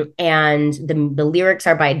 and the lyrics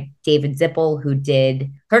are by David Zippel, who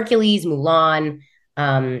did Hercules, Mulan,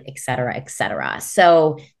 et cetera, et cetera.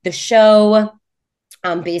 So the show,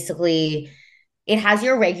 basically it has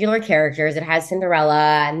your regular characters. It has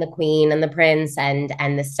Cinderella and the Queen and the Prince and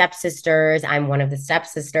the stepsisters. I'm one of the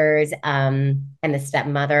stepsisters, and the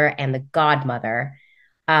stepmother and the godmother.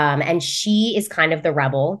 And she is kind of the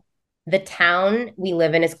rebel. The town we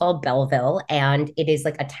live in is called Belleville, and it is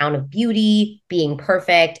like a town of beauty, being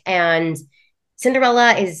perfect. And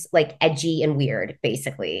Cinderella is like edgy and weird,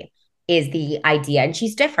 basically, is the idea. And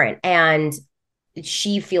she's different. And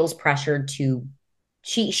she feels pressured to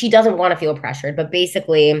she doesn't want to feel pressured, but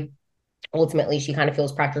basically ultimately she kind of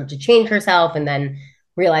feels pressured to change herself and then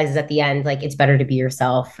realizes at the end like it's better to be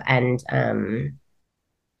yourself and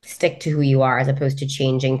stick to who you are as opposed to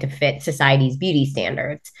changing to fit society's beauty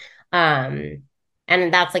standards. And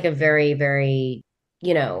that's like a very, very,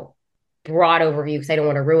 broad overview because I don't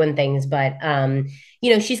want to ruin things, but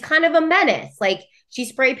she's kind of a menace. Like she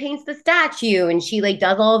spray paints the statue and she like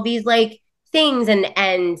does all of these like things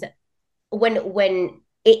and when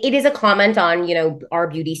it is a comment on our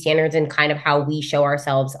beauty standards and kind of how we show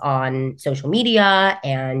ourselves on social media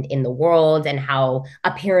and in the world and how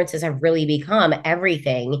appearances have really become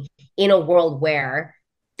everything in a world where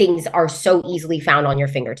things are so easily found on your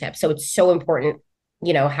fingertips. So it's so important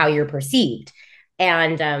how you're perceived.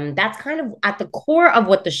 And that's kind of at the core of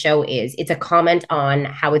what the show is. It's a comment on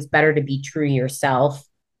how it's better to be true to yourself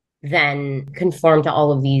than conform to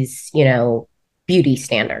all of these beauty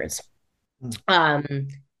standards.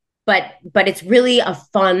 But it's really a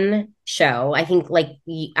fun show. I think like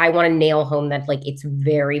I want to nail home that like it's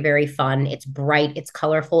very, very fun. It's bright, it's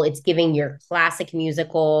colorful, it's giving your classic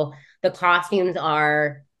musical. The costumes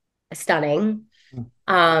are stunning.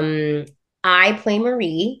 I play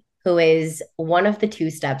Marie, who is one of the two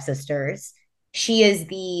stepsisters. She is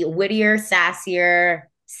the wittier, sassier,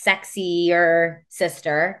 sexier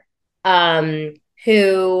sister,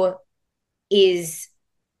 who is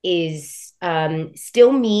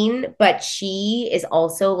still mean, but she is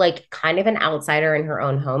also like kind of an outsider in her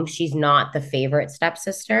own home. She's not the favorite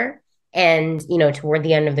stepsister. And, toward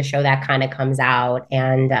the end of the show, that kind of comes out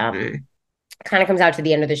and kind of comes out to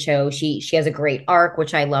the end of the show. She has a great arc,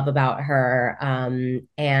 which I love about her.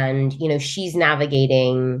 And, she's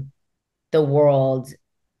navigating the world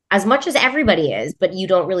as much as everybody is, but you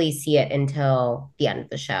don't really see it until the end of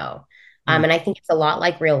the show. And I think it's a lot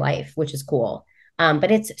like real life, which is cool.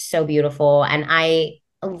 But it's so beautiful. And I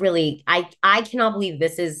cannot believe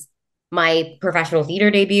this is my professional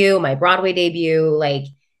theater debut, my Broadway debut. Like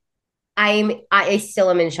I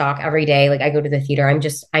still am in shock every day. Like I go to the theater.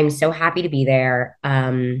 I'm so happy to be there.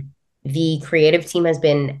 The creative team has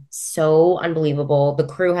been so unbelievable. The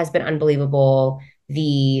crew has been unbelievable.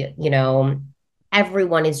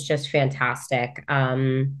 Everyone is just fantastic.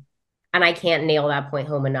 And I can't nail that point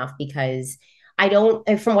home enough because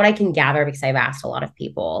from what I can gather, because I've asked a lot of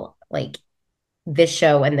people, like this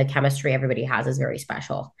show and the chemistry everybody has is very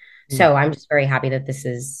special. So I'm just very happy that this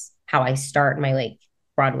is how I start my like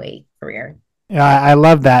Broadway career. Yeah, I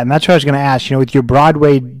love that, and that's what I was going to ask. With your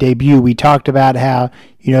Broadway debut, we talked about how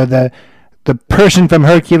the person from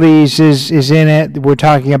Hercules is in it. We're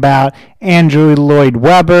talking about Andrew Lloyd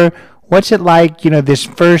Webber. What's it like? This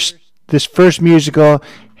first musical,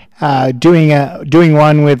 doing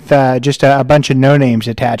one with just a bunch of no names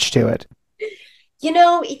attached to it.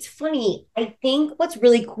 It's funny. I think what's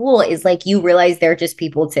really cool is like you realize they're just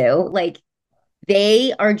people too. Like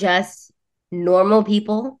they are just normal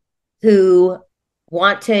people who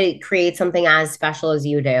want to create something as special as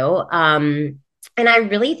you do. And I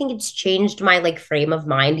really think it's changed my like frame of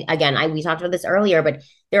mind. Again, we talked about this earlier, but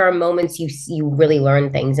there are moments you really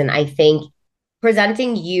learn things. And I think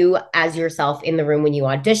presenting you as yourself in the room when you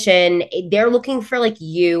audition, they're looking for like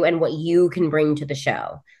you and what you can bring to the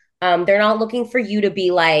show. They're not looking for you to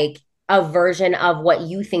be like a version of what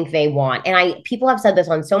you think they want. And people have said this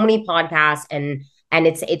on so many podcasts, and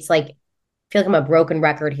it's like I feel like I'm a broken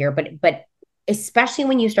record here, but especially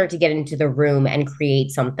when you start to get into the room and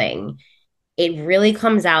create something, it really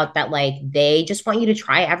comes out that like they just want you to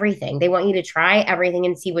try everything. They want you to try everything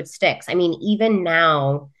and see what sticks. I mean, even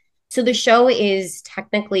now, so the show is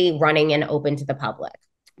technically running and open to the public,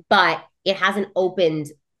 but it hasn't opened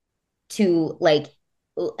to like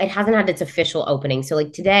it hasn't had its official opening. So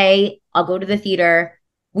like today, I'll go to the theater.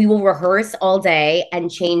 We will rehearse all day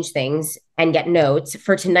and change things and get notes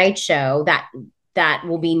for tonight's show that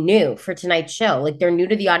will be new for tonight's show. Like they're new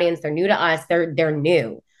to the audience, they're new to us, they're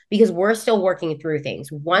new because we're still working through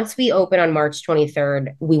things. Once we open on March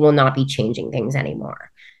 23rd, we will not be changing things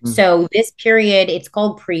anymore. So this period, it's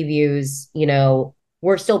called previews,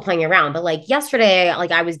 we're still playing around. But like yesterday,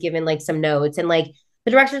 like I was given like some notes and like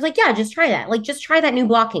the director's like, yeah, just try that. Like, just try that new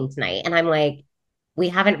blocking tonight. And I'm like, we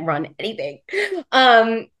haven't run anything.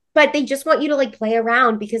 But they just want you to like play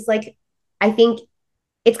around because like, I think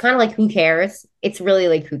it's kind of like, who cares? It's really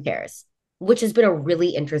like, who cares? Which has been a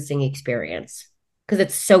really interesting experience because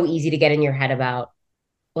it's so easy to get in your head about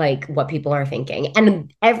like what people are thinking.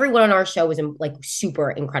 And everyone on our show was like super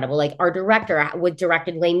incredible. Like our director would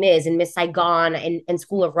directed Les Mis and Miss Saigon and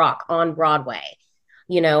School of Rock on Broadway.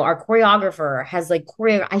 Our choreographer has like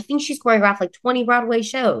I think she's choreographed like 20 Broadway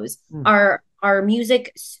shows. Our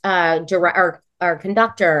music our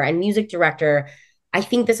conductor and music director, I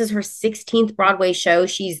think this is her 16th Broadway show.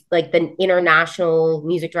 She's like the international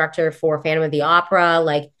music director for Phantom of the Opera.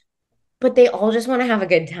 Like, but they all just want to have a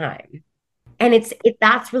good time. And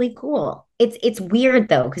that's really cool. It's weird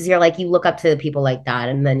though, because you're like, you look up to people like that,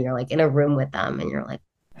 and then you're like in a room with them and you're like,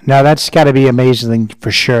 now that's got to be amazing for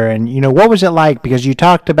sure. And what was it like? Because you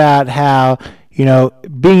talked about how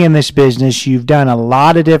being in this business, you've done a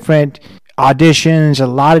lot of different auditions, a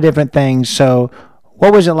lot of different things. So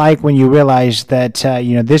what was it like when you realized that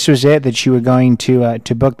this was it, that you were going to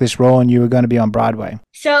book this role and you were going to be on Broadway?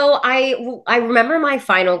 So I remember my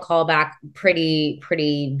final callback pretty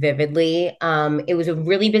vividly. It was a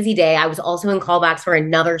really busy day. I was also in callbacks for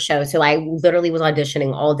another show, so I literally was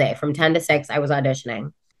auditioning all day from 10 to 6. I was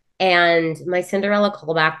auditioning. And my Cinderella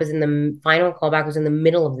callback final callback was in the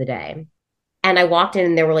middle of the day. And I walked in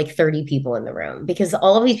and there were like 30 people in the room because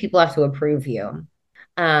all of these people have to approve you.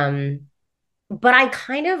 But I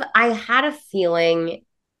had a feeling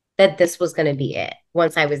that this was going to be it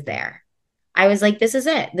once I was there. I was like, this is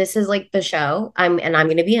it. This is like the show. I'm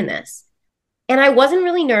going to be in this. And I wasn't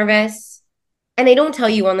really nervous. And they don't tell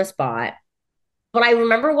you on the spot. But I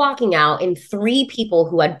remember walking out and 3 people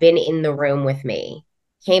who had been in the room with me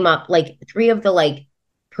came up, like 3 of the like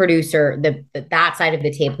producer, that side of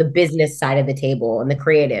the table, the business side of the table and the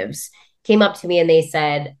creatives came up to me and they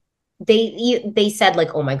said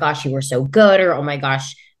like, oh my gosh, you were so good, or oh my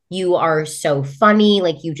gosh, you are so funny,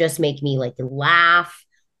 like you just make me like laugh,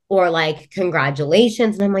 or like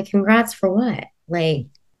congratulations. And I'm like, congrats for what? Like,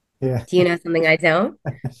 yeah. Do you know something I don't?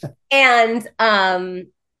 And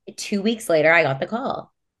 2 weeks later I got the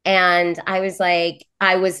call. And I was like,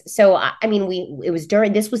 I was so, I mean, it was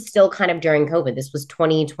during, this was still kind of during COVID. This was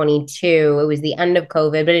 2022. It was the end of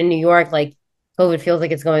COVID, but in New York, like COVID feels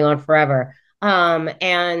like it's going on forever.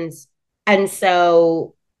 And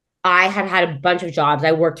so I had had a bunch of jobs.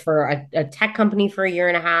 I worked for a tech company for a year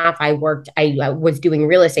and a half. I was doing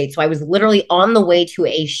real estate. So I was literally on the way to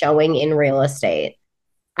a showing in real estate.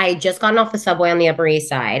 I had just gotten off the subway on the Upper East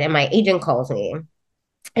Side, and my agent calls me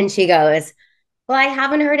and she goes, well, I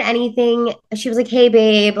haven't heard anything. She was like, hey,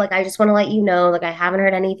 babe, like, I just want to let you know, like, I haven't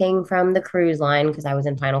heard anything from the cruise line because I was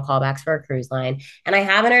in final callbacks for a cruise line. And I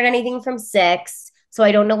haven't heard anything from Six. So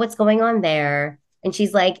I don't know what's going on there. And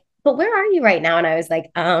she's like, but where are you right now? And I was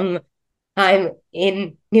like, I'm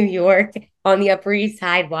in New York on the Upper East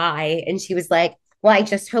Side. Why? And she was like, well, I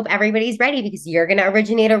just hope everybody's ready because you're going to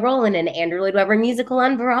originate a role in an Andrew Lloyd Webber musical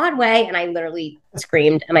on Broadway. And I literally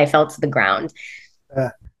screamed and I fell to the ground. Uh,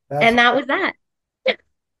 And that was that.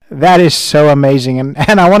 that is so amazing.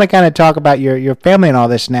 And I want to kind of talk about your family and all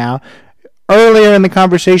this now. Earlier in the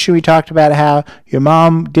conversation, we talked about how your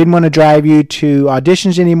mom didn't want to drive you to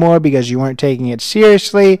auditions anymore because you weren't taking it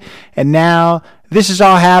seriously. And now this has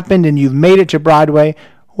all happened and you've made it to Broadway.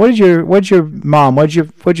 What'd your mom, what'd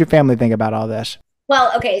your family think about all this?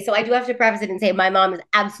 Well, okay, so I do have to preface it and say my mom is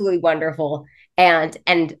absolutely wonderful, and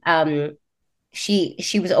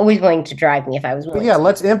she was always willing to drive me if I was willing. Yeah,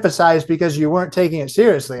 let's emphasize because you weren't taking it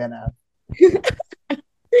seriously enough.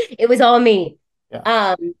 It was all me.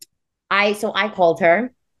 Yeah. I called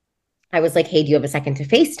her. I was like, "Hey, do you have a second to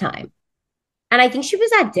FaceTime?" And I think she was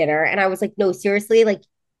at dinner, and I was like, "No, seriously, like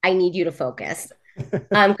I need you to focus."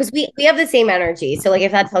 Because we have the same energy. So like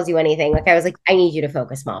if that tells you anything, like I was like, "I need you to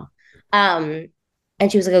focus, mom." Um,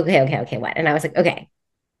 and she was like, "Okay, what?" And I was like, "Okay."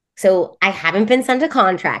 So I haven't been sent a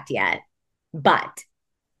contract yet, but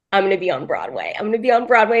I'm going to be on Broadway. I'm going to be on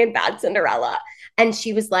Broadway in Bad Cinderella. And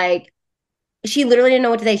she was like, she literally didn't know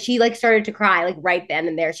what to say. She like started to cry like right then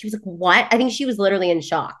and there. She was like, what? I think she was literally in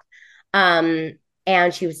shock. Um,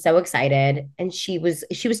 and she was so excited and she was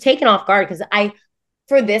taken off guard because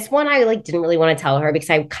for this one, I like didn't really want to tell her because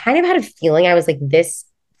I kind of had a feeling I was like, this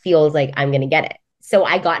feels like I'm going to get it. So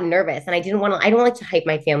I got nervous and I don't like to hype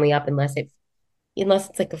my family up unless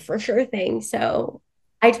it's like a for sure thing. So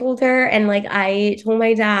I told her and like I told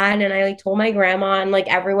my dad and I like told my grandma and like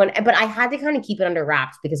everyone, but I had to kind of keep it under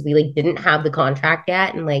wraps because we like didn't have the contract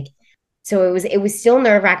yet. And like, so it was still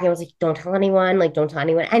nerve wracking. I was like, don't tell anyone, like, don't tell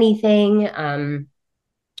anyone anything.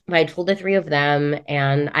 But I told the three of them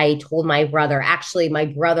and I told my brother. Actually, my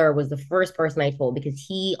brother was the first person I told because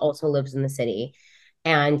he also lives in the city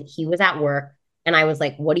and he was at work. And I was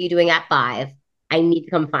like, what are you doing at 5? I need to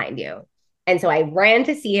come find you. And so I ran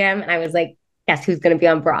to see him and I was like, guess who's going to be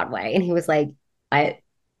on Broadway? And he was like, what?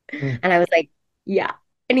 And I was like, yeah.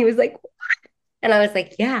 And he was like, what? And I was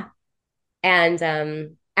like, yeah.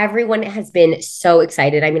 And everyone has been so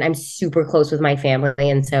excited. I mean, I'm super close with my family.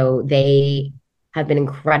 And so they have been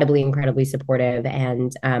incredibly, incredibly supportive.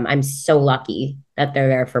 And I'm so lucky that they're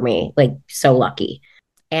there for me, like, so lucky.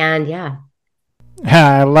 And yeah.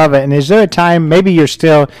 I love it. And is there a time, maybe you're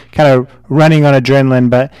still kind of running on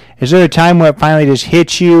adrenaline, but is there a time where it finally just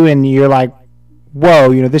hits you and you're like,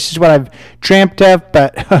 whoa, this is what I've dreamt of,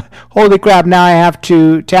 but holy crap, now I have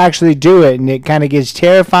to actually do it. And it kind of gets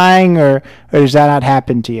terrifying or does that not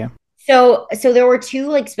happen to you? So there were two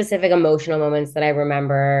like specific emotional moments that I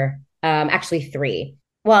remember. Actually three.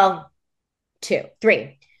 Well, two,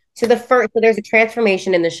 three. So there's a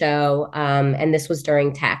transformation in the show, and this was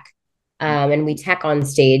during tech. And we tech on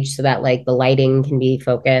stage so that like the lighting can be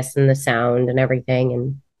focused and the sound and everything.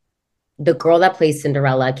 And the girl that plays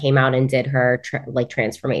Cinderella came out and did her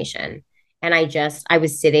transformation. And I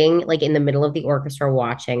was sitting like in the middle of the orchestra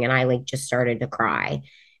watching, and I like just started to cry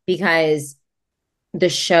because the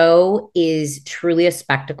show is truly a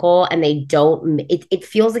spectacle and it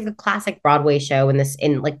feels like a classic Broadway show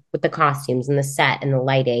in like with the costumes and the set and the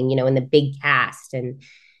lighting, and the big cast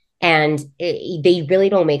they really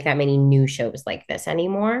don't make that many new shows like this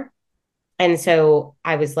anymore. And so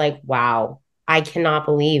I was like, wow, I cannot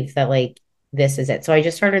believe that like this is it. So I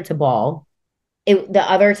just started to bawl.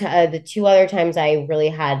 The two other times I really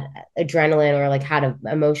had adrenaline or like had an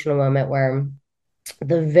emotional moment where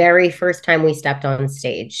the very first time we stepped on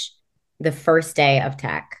stage, the first day of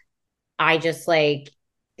tech, I just like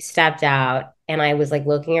stepped out and I was like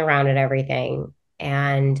looking around at everything.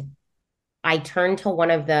 And I turned to one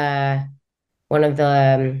of the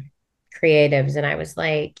creatives and I was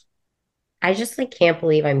like, I just like can't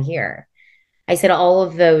believe I'm here. I said all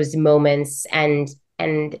of those moments and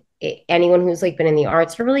anyone who's like been in the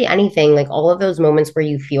arts or really anything, like all of those moments where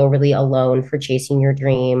you feel really alone for chasing your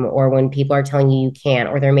dream, or when people are telling you you can't,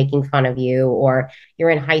 or they're making fun of you, or you're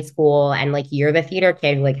in high school and like you're the theater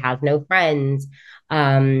kid who like has no friends,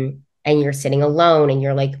 and you're sitting alone and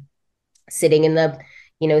you're like sitting in the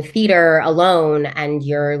theater alone and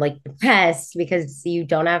you're like depressed because you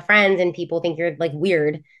don't have friends and people think you're like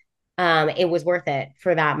weird. It was worth it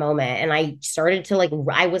for that moment. And I started to like,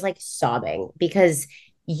 I was like sobbing because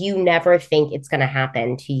you never think it's going to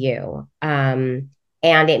happen to you. And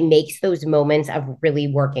it makes those moments of really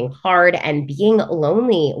working hard and being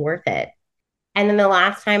lonely worth it. And then the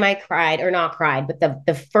last time I cried, or not cried, but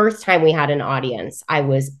the first time we had an audience, I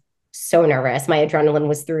was so nervous. My adrenaline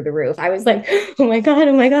was through the roof. I was like, oh my God,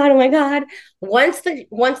 oh my God, oh my God. Once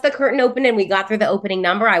the curtain opened and we got through the opening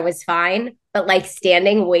number, I was fine. But like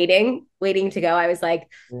standing, waiting to go, I was like,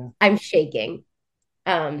 yeah. I'm shaking.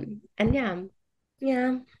 And yeah.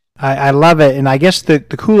 I love it. And I guess the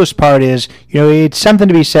coolest part is, it's something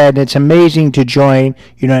to be said. It's amazing to join,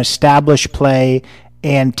 an established play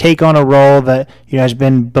and take on a role that, has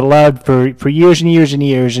been beloved for years and years and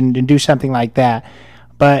years and do something like that.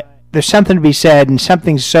 But there's something to be said and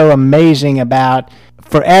something so amazing about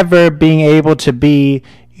forever being able to be,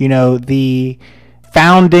 the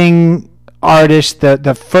founding artist,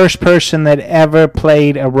 the first person that ever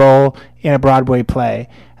played a role in a Broadway play.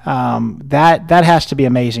 That has to be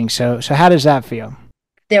amazing. So how does that feel?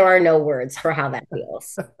 There are no words for how that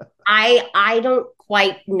feels. I don't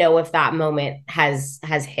quite know if that moment has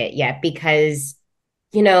hit yet because,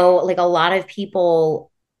 like a lot of people,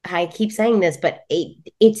 I keep saying this, but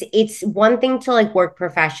it's one thing to like work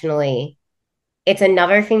professionally. It's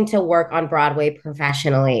another thing to work on Broadway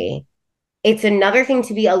professionally. It's another thing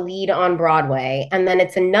to be a lead on Broadway. And then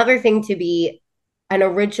it's another thing to be an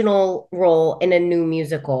original role in a new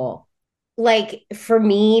musical. Like for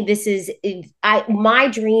me, my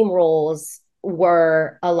dream roles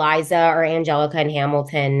were Eliza or Angelica in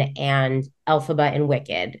Hamilton and Elphaba in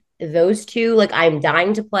Wicked. Those two, like I'm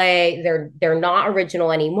dying to play. They're not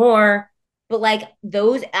original anymore. But like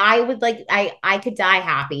those, I would like I could die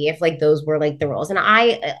happy if like those were like the roles. And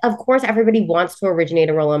of course everybody wants to originate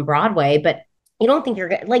a role on Broadway, but you don't think you're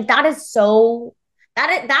good. Like that is so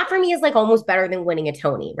that for me is like almost better than winning a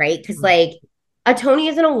Tony, right? Because like a Tony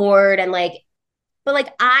is an award and like, but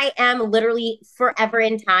like I am literally forever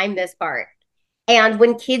in time this part. And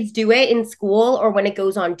when kids do it in school or when it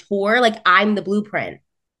goes on tour, like I'm the blueprint.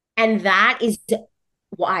 And that is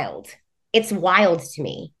wild. It's wild to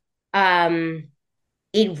me.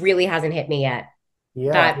 It really hasn't hit me yet.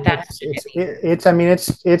 Yeah, it's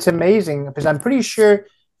amazing because I'm pretty sure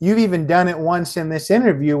you've even done it once in this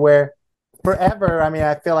interview where forever, I mean,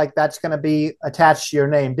 I feel like that's going to be attached to your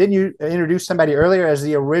name. Didn't you introduce somebody earlier as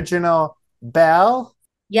the original Belle?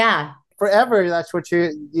 Yeah. Forever, that's what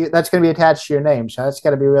that's going to be attached to your name. So that's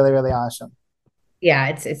got to be really, really awesome. Yeah,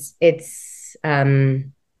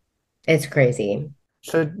 it's crazy.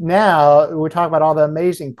 So now we talk about all the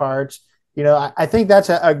amazing parts. I think that's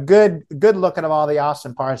a good look at all the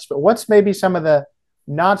awesome parts. But what's maybe some of the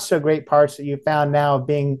not so great parts that you found now of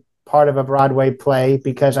being part of a Broadway play?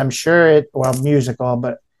 Because I'm sure musical,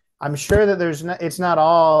 but I'm sure that it's not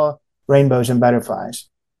all rainbows and butterflies.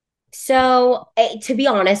 So to be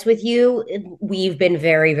honest with you, we've been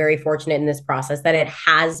very, very fortunate in this process that it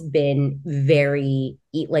has been very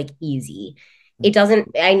like easy.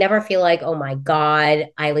 I never feel like, oh my God,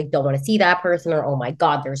 I like don't want to see that person, or oh my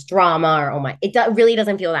God, there's drama, or really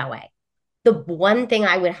doesn't feel that way. The one thing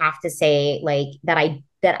I would have to say, like that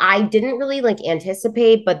I didn't really like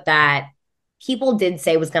anticipate, but that people did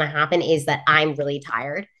say was going to happen is that I'm really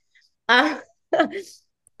tired.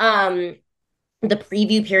 The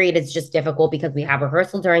preview period is just difficult because we have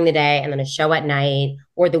rehearsal during the day and then a show at night,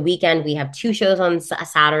 or the weekend. We have 2 shows on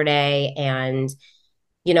Saturday, and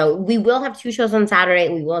we will have 2 shows on Saturday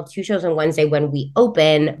and we will have 2 shows on Wednesday when we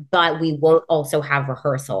open, but we won't also have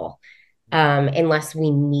rehearsal unless we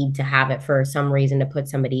need to have it for some reason to put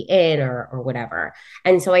somebody in or whatever.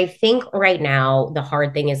 And so I think right now the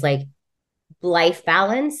hard thing is like life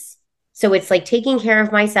balance. So it's like taking care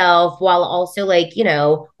of myself while also like,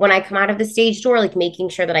 when I come out of the stage door, like making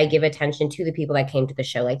sure that I give attention to the people that came to the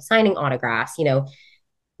show, like signing autographs,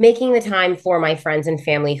 making the time for my friends and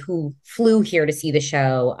family who flew here to see the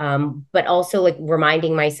show. But also like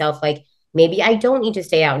reminding myself, like, maybe I don't need to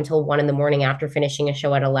stay out until 1 a.m. after finishing a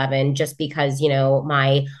show at 11, just because,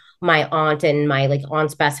 my aunt and my like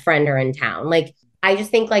aunt's best friend are in town. Like, I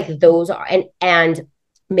just think like those are, and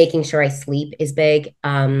making sure I sleep is big.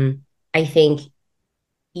 I think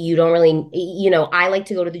you don't really, I like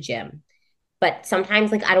to go to the gym. But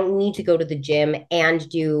sometimes like I don't need to go to the gym and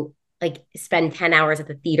do like spend 10 hours at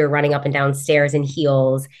the theater running up and down stairs in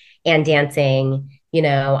heels and dancing.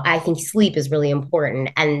 I think sleep is really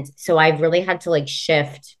important. And so I've really had to like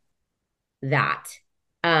shift that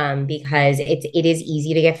because it is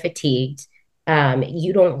easy to get fatigued.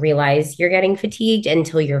 You don't realize you're getting fatigued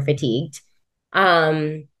until you're fatigued.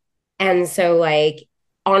 Um, and so like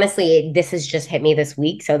honestly, this has just hit me this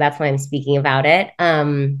week, so that's why I'm speaking about it.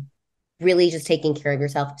 Really just taking care of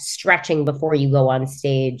yourself, stretching before you go on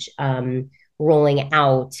stage, rolling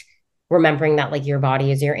out, remembering that like your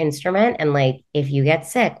body is your instrument. And like if you get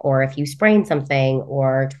sick or if you sprain something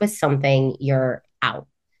or twist something, you're out.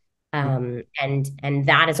 And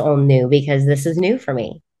that is all new because this is new for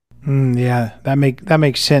me. Yeah, that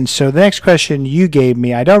makes sense. So the next question you gave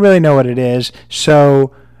me, I don't really know what it is.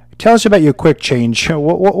 So tell us about your quick change.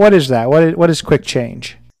 What is that? What is quick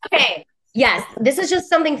change? Okay. Yes, this is just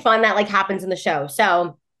something fun that like happens in the show.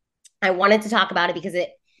 So I wanted to talk about it because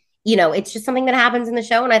it's just something that happens in the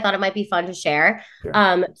show, and I thought it might be fun to share. Sure.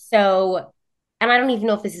 And I don't even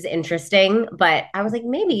know if this is interesting, but I was like,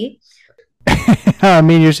 maybe. I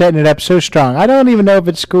mean, you're setting it up so strong. I don't even know if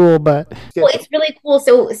it's cool, but Well, it's really cool.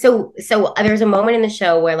 So there's a moment in the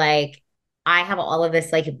show where like I have all of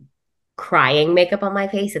this like crying makeup on my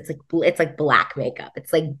face. It's like black makeup.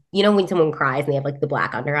 It's like when someone cries and they have like the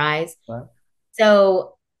black under eyes. Right.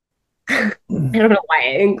 So I don't know why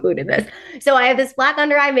I included this. So I have this black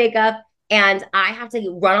under eye makeup and I have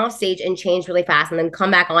to run off stage and change really fast and then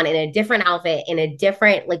come back on in a different outfit, in a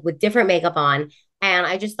different, like with different makeup on. And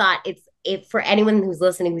I just thought if for anyone who's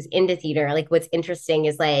listening who's into theater, like what's interesting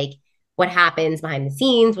is like what happens behind the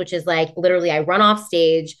scenes, which is like literally I run off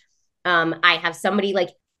stage. I have somebody like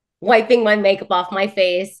wiping my makeup off my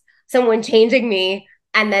face, someone changing me,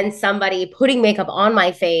 and then somebody putting makeup on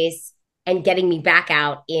my face and getting me back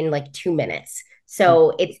out in like 2 minutes.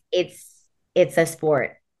 So it's a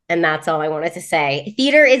sport. And that's all I wanted to say.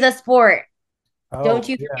 Theater is a sport. Oh, Don't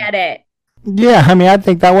you yeah. forget it. Yeah, I mean, I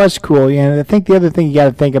think that was cool. I think the other thing you got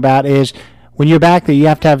to think about is when you're back there, you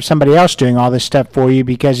have to have somebody else doing all this stuff for you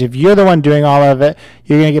because if you're the one doing all of it,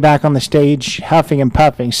 you're going to get back on the stage huffing and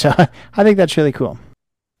puffing. So I think that's really cool.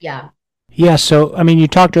 Yeah. Yeah, so I mean, you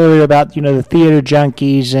talked earlier about the theater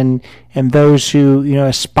junkies and those who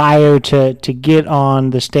aspire to get on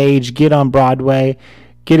the stage, get on Broadway,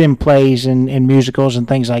 get in plays and musicals and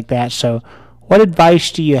things like that. So, what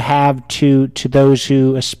advice do you have to those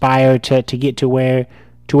who aspire to get to where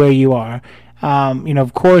you are?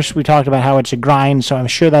 Of course, we talked about how it's a grind, so I'm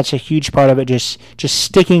sure that's a huge part of it. Just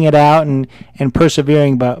sticking it out and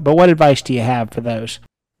persevering. But what advice do you have for those?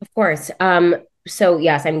 Of course. So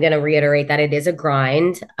yes, I'm going to reiterate that it is a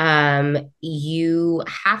grind. You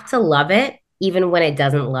have to love it, even when it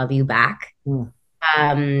doesn't love you back. Mm.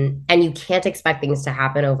 And you can't expect things to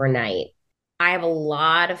happen overnight. I have a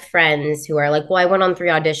lot of friends who are like, well, I went on 3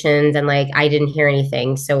 auditions and like I didn't hear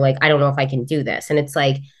anything. So like I don't know if I can do this. And it's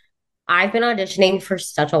like I've been auditioning for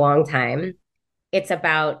such a long time. It's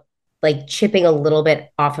about like chipping a little bit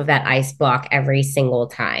off of that ice block every single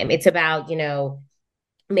time. It's about,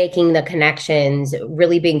 making the connections,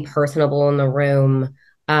 really being personable in the room.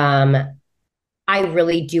 Um, I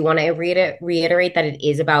really do want to reiterate that it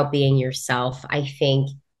is about being yourself. I think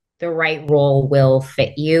the right role will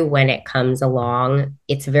fit you when it comes along.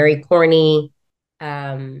 It's very corny.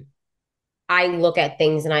 Um, I look at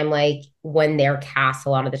things and I'm like, when they're cast a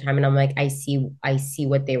lot of the time, and I'm like, I see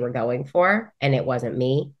what they were going for, and it wasn't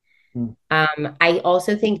me. Mm. I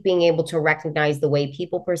also think being able to recognize the way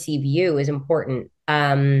people perceive you is important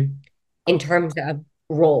in terms of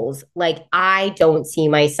roles. Like, I don't see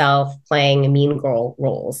myself playing mean girl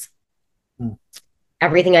roles. Mm.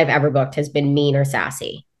 Everything I've ever booked has been mean or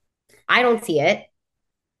sassy. I don't see it.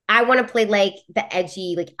 I want to play like the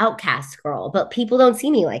edgy, like outcast girl, but people don't see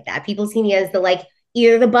me like that. People see me as the like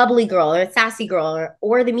either the bubbly girl or the sassy girl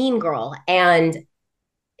or the mean girl. And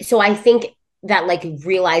so I think that like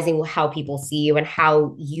realizing how people see you and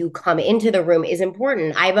how you come into the room is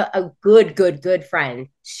important. I have a good friend,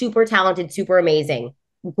 super talented, super amazing,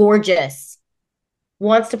 gorgeous,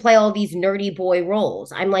 wants to play all these nerdy boy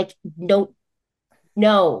roles. I'm like, no,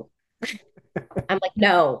 no. I'm like,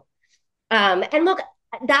 no. And look,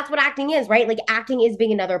 that's what acting is, right? Like acting is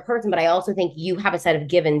being another person, but I also think you have a set of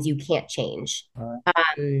givens you can't change. All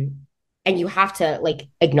right. And you have to like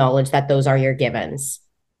acknowledge that those are your givens.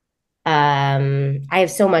 I have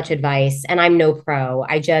so much advice and I'm no pro.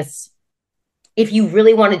 If you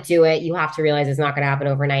really want to do it, you have to realize it's not going to happen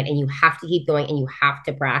overnight and you have to keep going and you have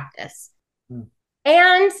to practice. Mm.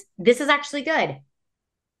 And this is actually good.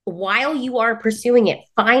 while you are pursuing it,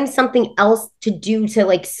 find something else to do to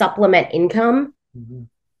like supplement income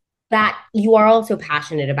that you are also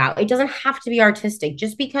passionate about. It doesn't have to be artistic.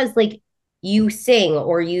 Just because like you sing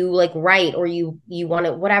or you like write or you want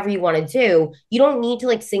to whatever you want to do, you don't need to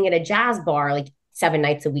like sing at a jazz bar like 7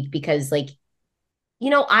 nights a week because like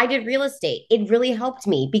I did real estate. It really helped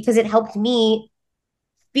me because it helped me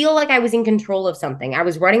feel like I was in control of something. I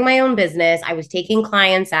was running my own business. I was taking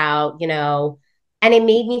clients out, and it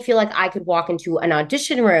made me feel like I could walk into an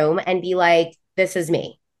audition room and be like, this is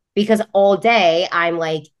me. Because all day I'm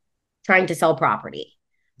like trying to sell property.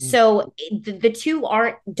 So the two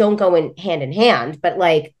don't go in hand, but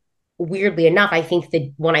like weirdly enough, I think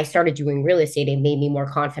that when I started doing real estate, it made me more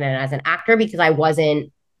confident as an actor because I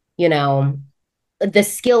wasn't, the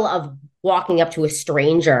skill of walking up to a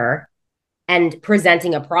stranger and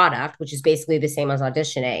presenting a product, which is basically the same as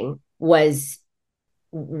auditioning, was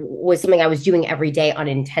something I was doing every day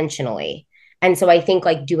unintentionally. And so I think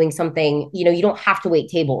like doing something, you don't have to wait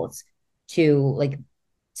tables to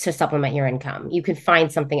supplement your income. You can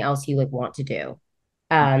find something else you like want to do.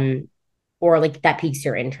 Or like that piques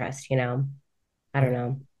your interest, I don't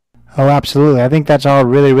know. Oh, absolutely. I think that's all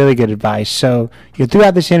really, really good advice. So,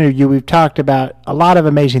 throughout this interview, we've talked about a lot of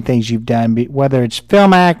amazing things you've done, whether it's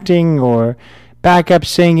film acting or backup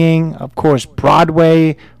singing, of course,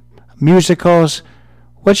 Broadway, musicals.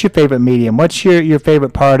 What's your favorite medium? What's your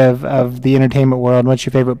favorite part of the entertainment world? What's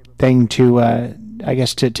your favorite thing to,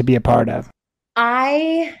 to be a part of?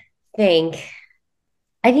 I think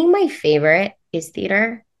my favorite is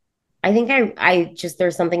theater. I think I just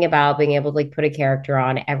there's something about being able to like put a character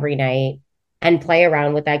on every night and play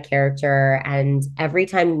around with that character. And every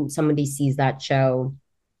time somebody sees that show,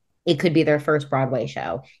 it could be their first Broadway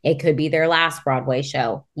show. It could be their last Broadway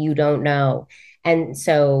show. You don't know. And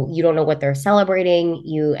so you don't know what they're celebrating.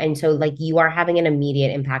 And so like you are having an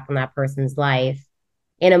immediate impact on that person's life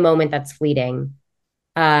in a moment that's fleeting.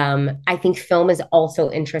 I think film is also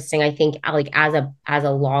interesting. I think like as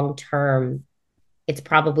a long term, it's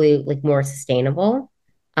probably like more sustainable.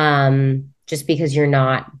 Just because you're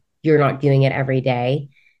not doing it every day.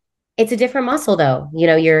 It's a different muscle though. You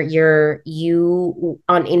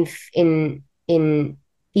on in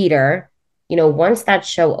theater, once that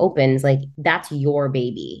show opens, like that's your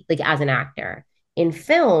baby, like as an actor. In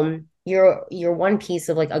film, you're one piece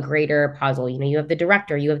of like a greater puzzle. You have the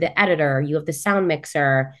director, you have the editor, you have the sound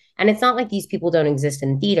mixer. And it's not like these people don't exist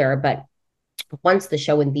in theater, but once the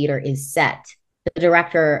show in theater is set, the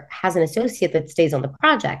director has an associate that stays on the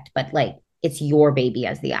project, but like it's your baby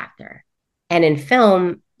as the actor. And in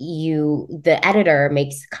film, the editor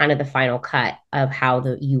makes kind of the final cut of how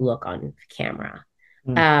you look on camera.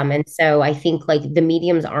 And so I think like the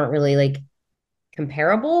mediums aren't really like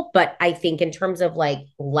comparable, but I think in terms of like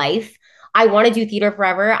life, I want to do theater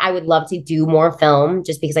forever. I would love to do more film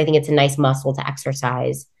just because I think it's a nice muscle to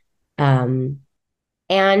exercise. And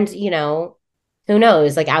who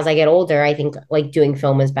knows? Like as I get older, I think like doing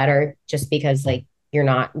film is better just because like you're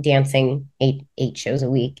not dancing eight shows a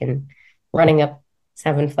week and running up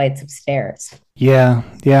 7 flights of stairs. Yeah.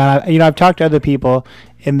 I've talked to other people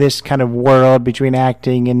in this kind of world between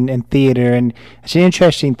acting and theater, and it's an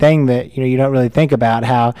interesting thing that you don't really think about.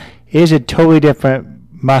 How it is a totally different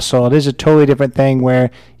muscle. It is a totally different thing. Where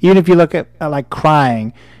even if you look at like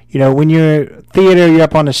crying. When you're theater, you're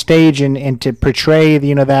up on a stage and to portray,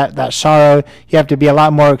 that sorrow, you have to be a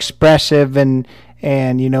lot more expressive and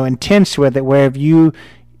intense with it. Where if you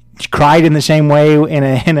cried in the same way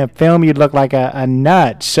in a film, you'd look like a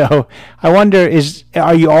nut. So I wonder,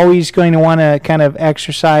 are you always going to want to kind of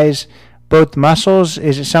exercise both muscles?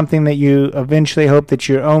 Is it something that you eventually hope that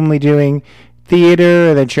you're only doing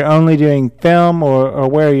theater, or that you're only doing film, or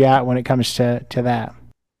where are you at when it comes to that?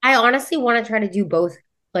 I honestly want to try to do both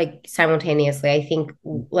like simultaneously. I think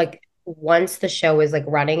like once the show is like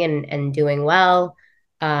running and doing well,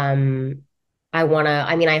 I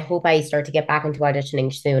hope I start to get back into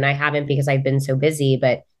auditioning soon. I haven't because I've been so busy,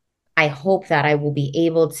 but I hope that I will be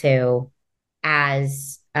able to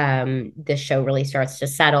as the show really starts to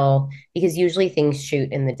settle, because usually things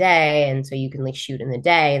shoot in the day, and so you can like shoot in the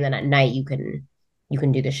day and then at night you can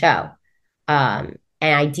do the show. And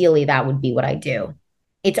ideally that would be what I do.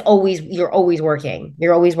 You're always working.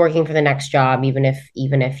 You're always working for the next job, even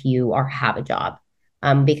if you have a job.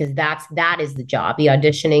 Because that is the job. The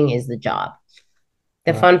auditioning is the job.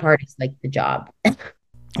 The fun part is like the job.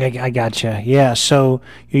 I gotcha. Yeah. So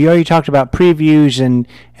you already talked about previews and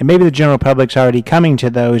maybe the general public's already coming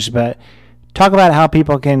to those, but talk about how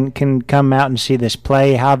people can come out and see this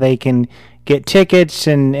play, how they can get tickets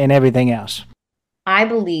and everything else. I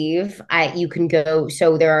believe you can go.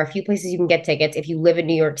 So there are a few places you can get tickets. If you live in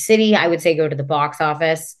New York City, I would say go to the box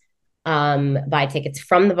office, buy tickets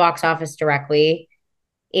from the box office directly.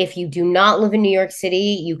 If you do not live in New York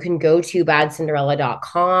City, you can go to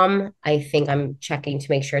badcinderella.com. I think I'm checking to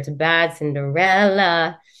make sure it's Bad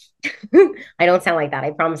Cinderella. I don't sound like that.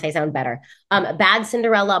 I promise I sound better. Bad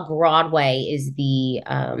Cinderella Broadway is the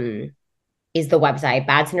website,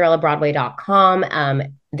 badcinderellabroadway.com.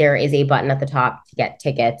 There is a button at the top to get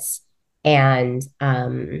tickets. And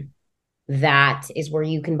that is where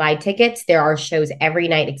you can buy tickets. There are shows every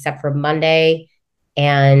night except for Monday.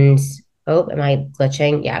 And oh, am I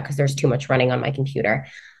glitching? Yeah, because there's too much running on my computer.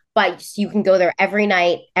 But you can go there every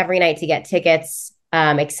night to get tickets,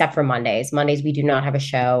 except for Mondays. Mondays, we do not have a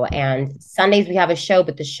show. And Sundays, we have a show,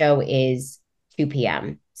 but the show is 2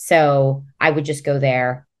 p.m. So I would just go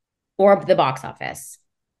there or the box office.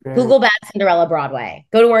 Google Bad Cinderella Broadway.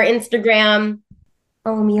 Go to our Instagram.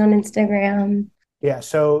 Follow me on Instagram. Yeah,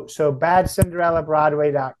 so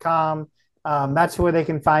badcinderellabroadway.com. That's where they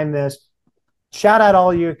can find this. Shout out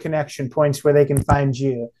all your connection points where they can find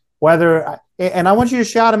you. And I want you to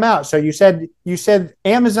shout them out. So you said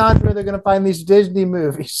Amazon's where they're going to find these Disney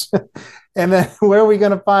movies, and then where are we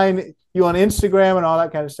going to find you on Instagram and all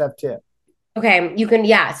that kind of stuff too? Okay, you can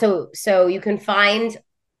So you can find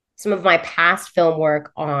some of my past film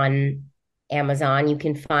work on Amazon. You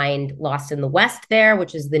can find Lost in the West there,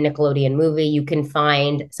 which is the Nickelodeon movie. You can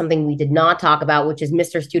find something we did not talk about, which is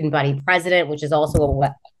Mr. Student Body President, which is also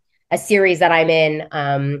a series that I'm in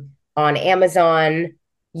on Amazon.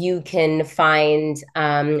 You can find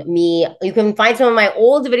me. You can find some of my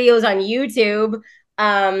old videos on YouTube,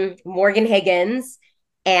 Morgan Higgins.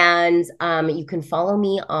 And you can follow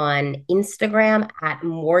me on Instagram at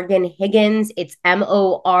Morgan Higgins. It's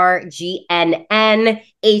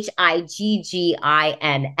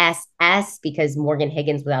MorganHiggins because Morgan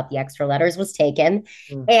Higgins without the extra letters was taken.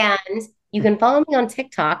 And you can follow me on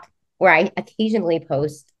TikTok where I occasionally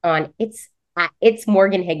post on it's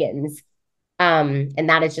Morgan Higgins. And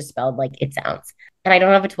that is just spelled like it sounds. And I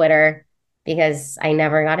don't have a Twitter because I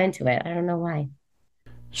never got into it. I don't know why.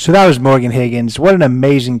 So that was Morgan Higgins. What an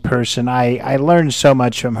amazing person. I learned so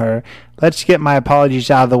much from her. Let's get my apologies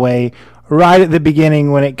out of the way right at the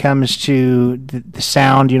beginning when it comes to the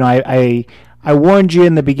sound. I warned you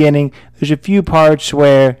in the beginning, there's a few parts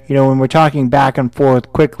where, when we're talking back and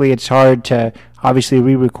forth quickly, it's hard to obviously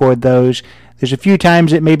re-record those. There's a few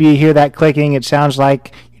times that maybe you hear that clicking. It sounds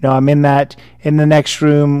like, I'm in the next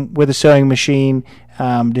room with a sewing machine,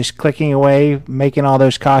 just clicking away, making all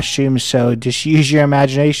those costumes. So just use your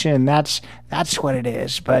imagination, and that's what it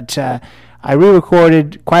is. But I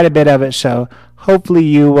re-recorded quite a bit of it, so hopefully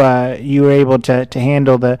you were able to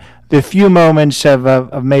handle the few moments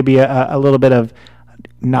of maybe a little bit of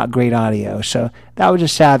not great audio. So that was a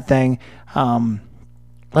sad thing.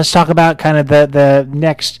 Let's talk about kind of the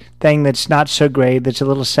next thing that's not so great, that's a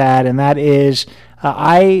little sad, and that is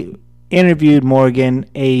I interviewed Morgan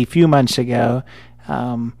a few months ago,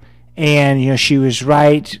 and she was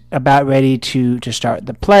right about ready to start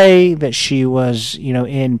the play, that she was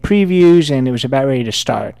in previews, and it was about ready to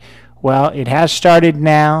start. Well, it has started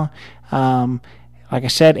now. Like I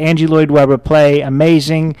said, Angie Lloyd Webber play,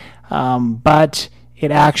 amazing, but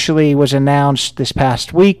it actually was announced this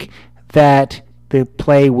past week that the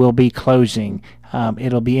play will be closing.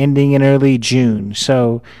 It'll be ending in early June,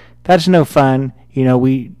 so that's no fun.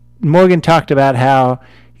 Morgan talked about how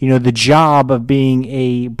the job of being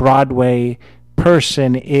a Broadway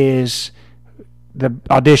person is the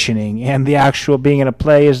auditioning, and the actual being in a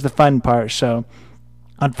play is the fun part. So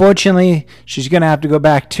unfortunately, she's going to have to go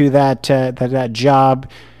back to that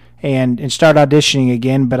job and start auditioning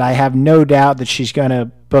again, but I have no doubt that she's going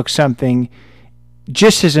to book something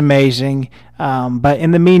just as amazing. But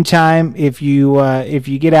in the meantime, if you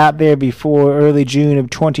get out there before early June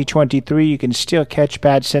of 2023, you can still catch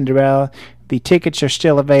Bad Cinderella. The tickets are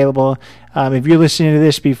still available. If you're listening to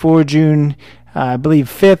this before June, I believe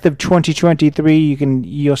 5th of 2023,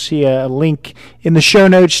 you'll see a link in the show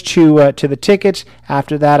notes to the tickets.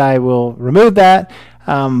 After that, I will remove that.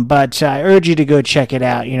 But I urge you to go check it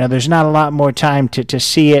out. There's not a lot more time to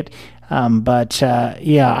see it. I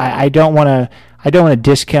don't want to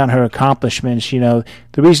discount her accomplishments. The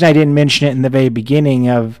reason I didn't mention it in the very beginning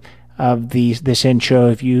of this intro,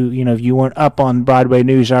 if you weren't up on Broadway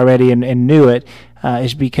news already and knew it,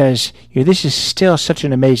 is because this is still such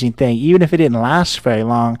an amazing thing. Even if it didn't last very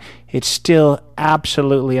long, it's still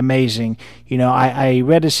absolutely amazing. I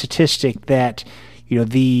read a statistic that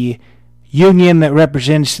the union that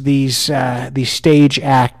represents these stage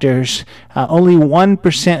actors, only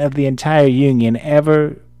 1% of the entire union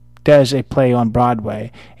ever does a play on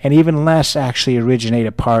Broadway, and even less actually originate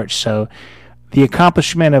a part. So the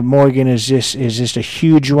accomplishment of Morgan is just a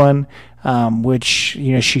huge one, which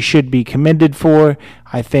she should be commended for.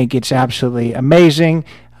 I think it's absolutely amazing.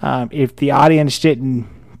 If the audience didn't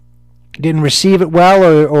receive it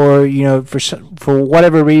well, or for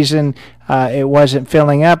whatever reason it wasn't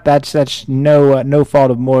filling up, that's no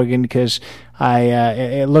fault of Morgan, because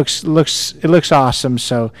it looks awesome.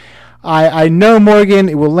 So I know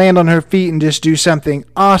Morgan will land on her feet and just do something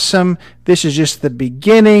awesome. This is just the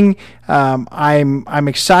beginning. I'm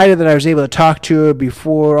excited that I was able to talk to her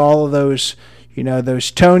before all of those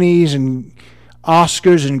Tonys and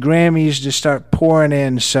Oscars and Grammys just start pouring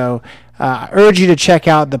in. So I urge you to check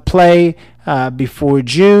out the play before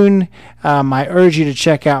June. I urge you to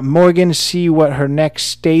check out Morgan, see what her next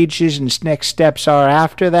stages and next steps are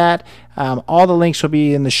after that. All the links will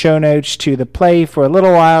be in the show notes to the play for a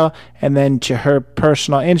little while, and then to her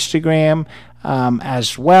personal Instagram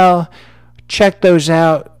as well. Check those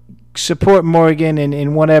out. Support Morgan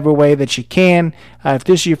in whatever way that you can. If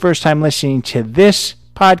this is your first time listening to this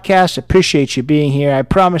podcast, appreciate you being here. I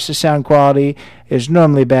promise the sound quality is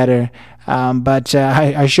normally better, but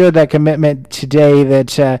I showed that commitment today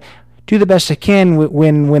that do the best I can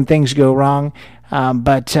when things go wrong.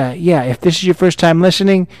 If this is your first time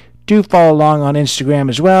listening, do follow along on Instagram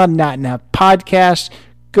as well, Not Enough Podcast.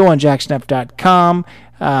 Go on jacksonuff.com.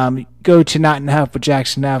 Go to Not Enough with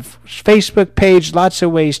Jackson Enough Facebook page. Lots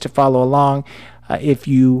of ways to follow along. If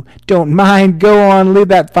you don't mind, go on, leave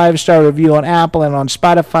that 5-star review on Apple and on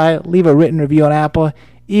Spotify. Leave a written review on Apple.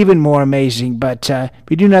 Even more amazing. But if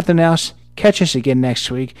you do nothing else, catch us again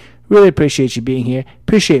next week. Really appreciate you being here.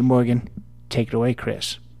 Appreciate Morgan. Take it away,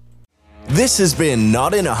 Chris. This has been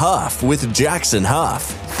Not in a Huff with Jackson Huff.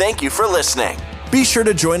 Thank you for listening. Be sure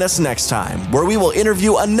to join us next time, where we will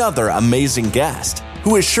interview another amazing guest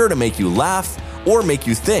who is sure to make you laugh or make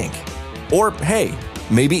you think. Or, hey,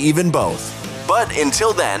 maybe even both. But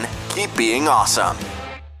until then, keep being awesome.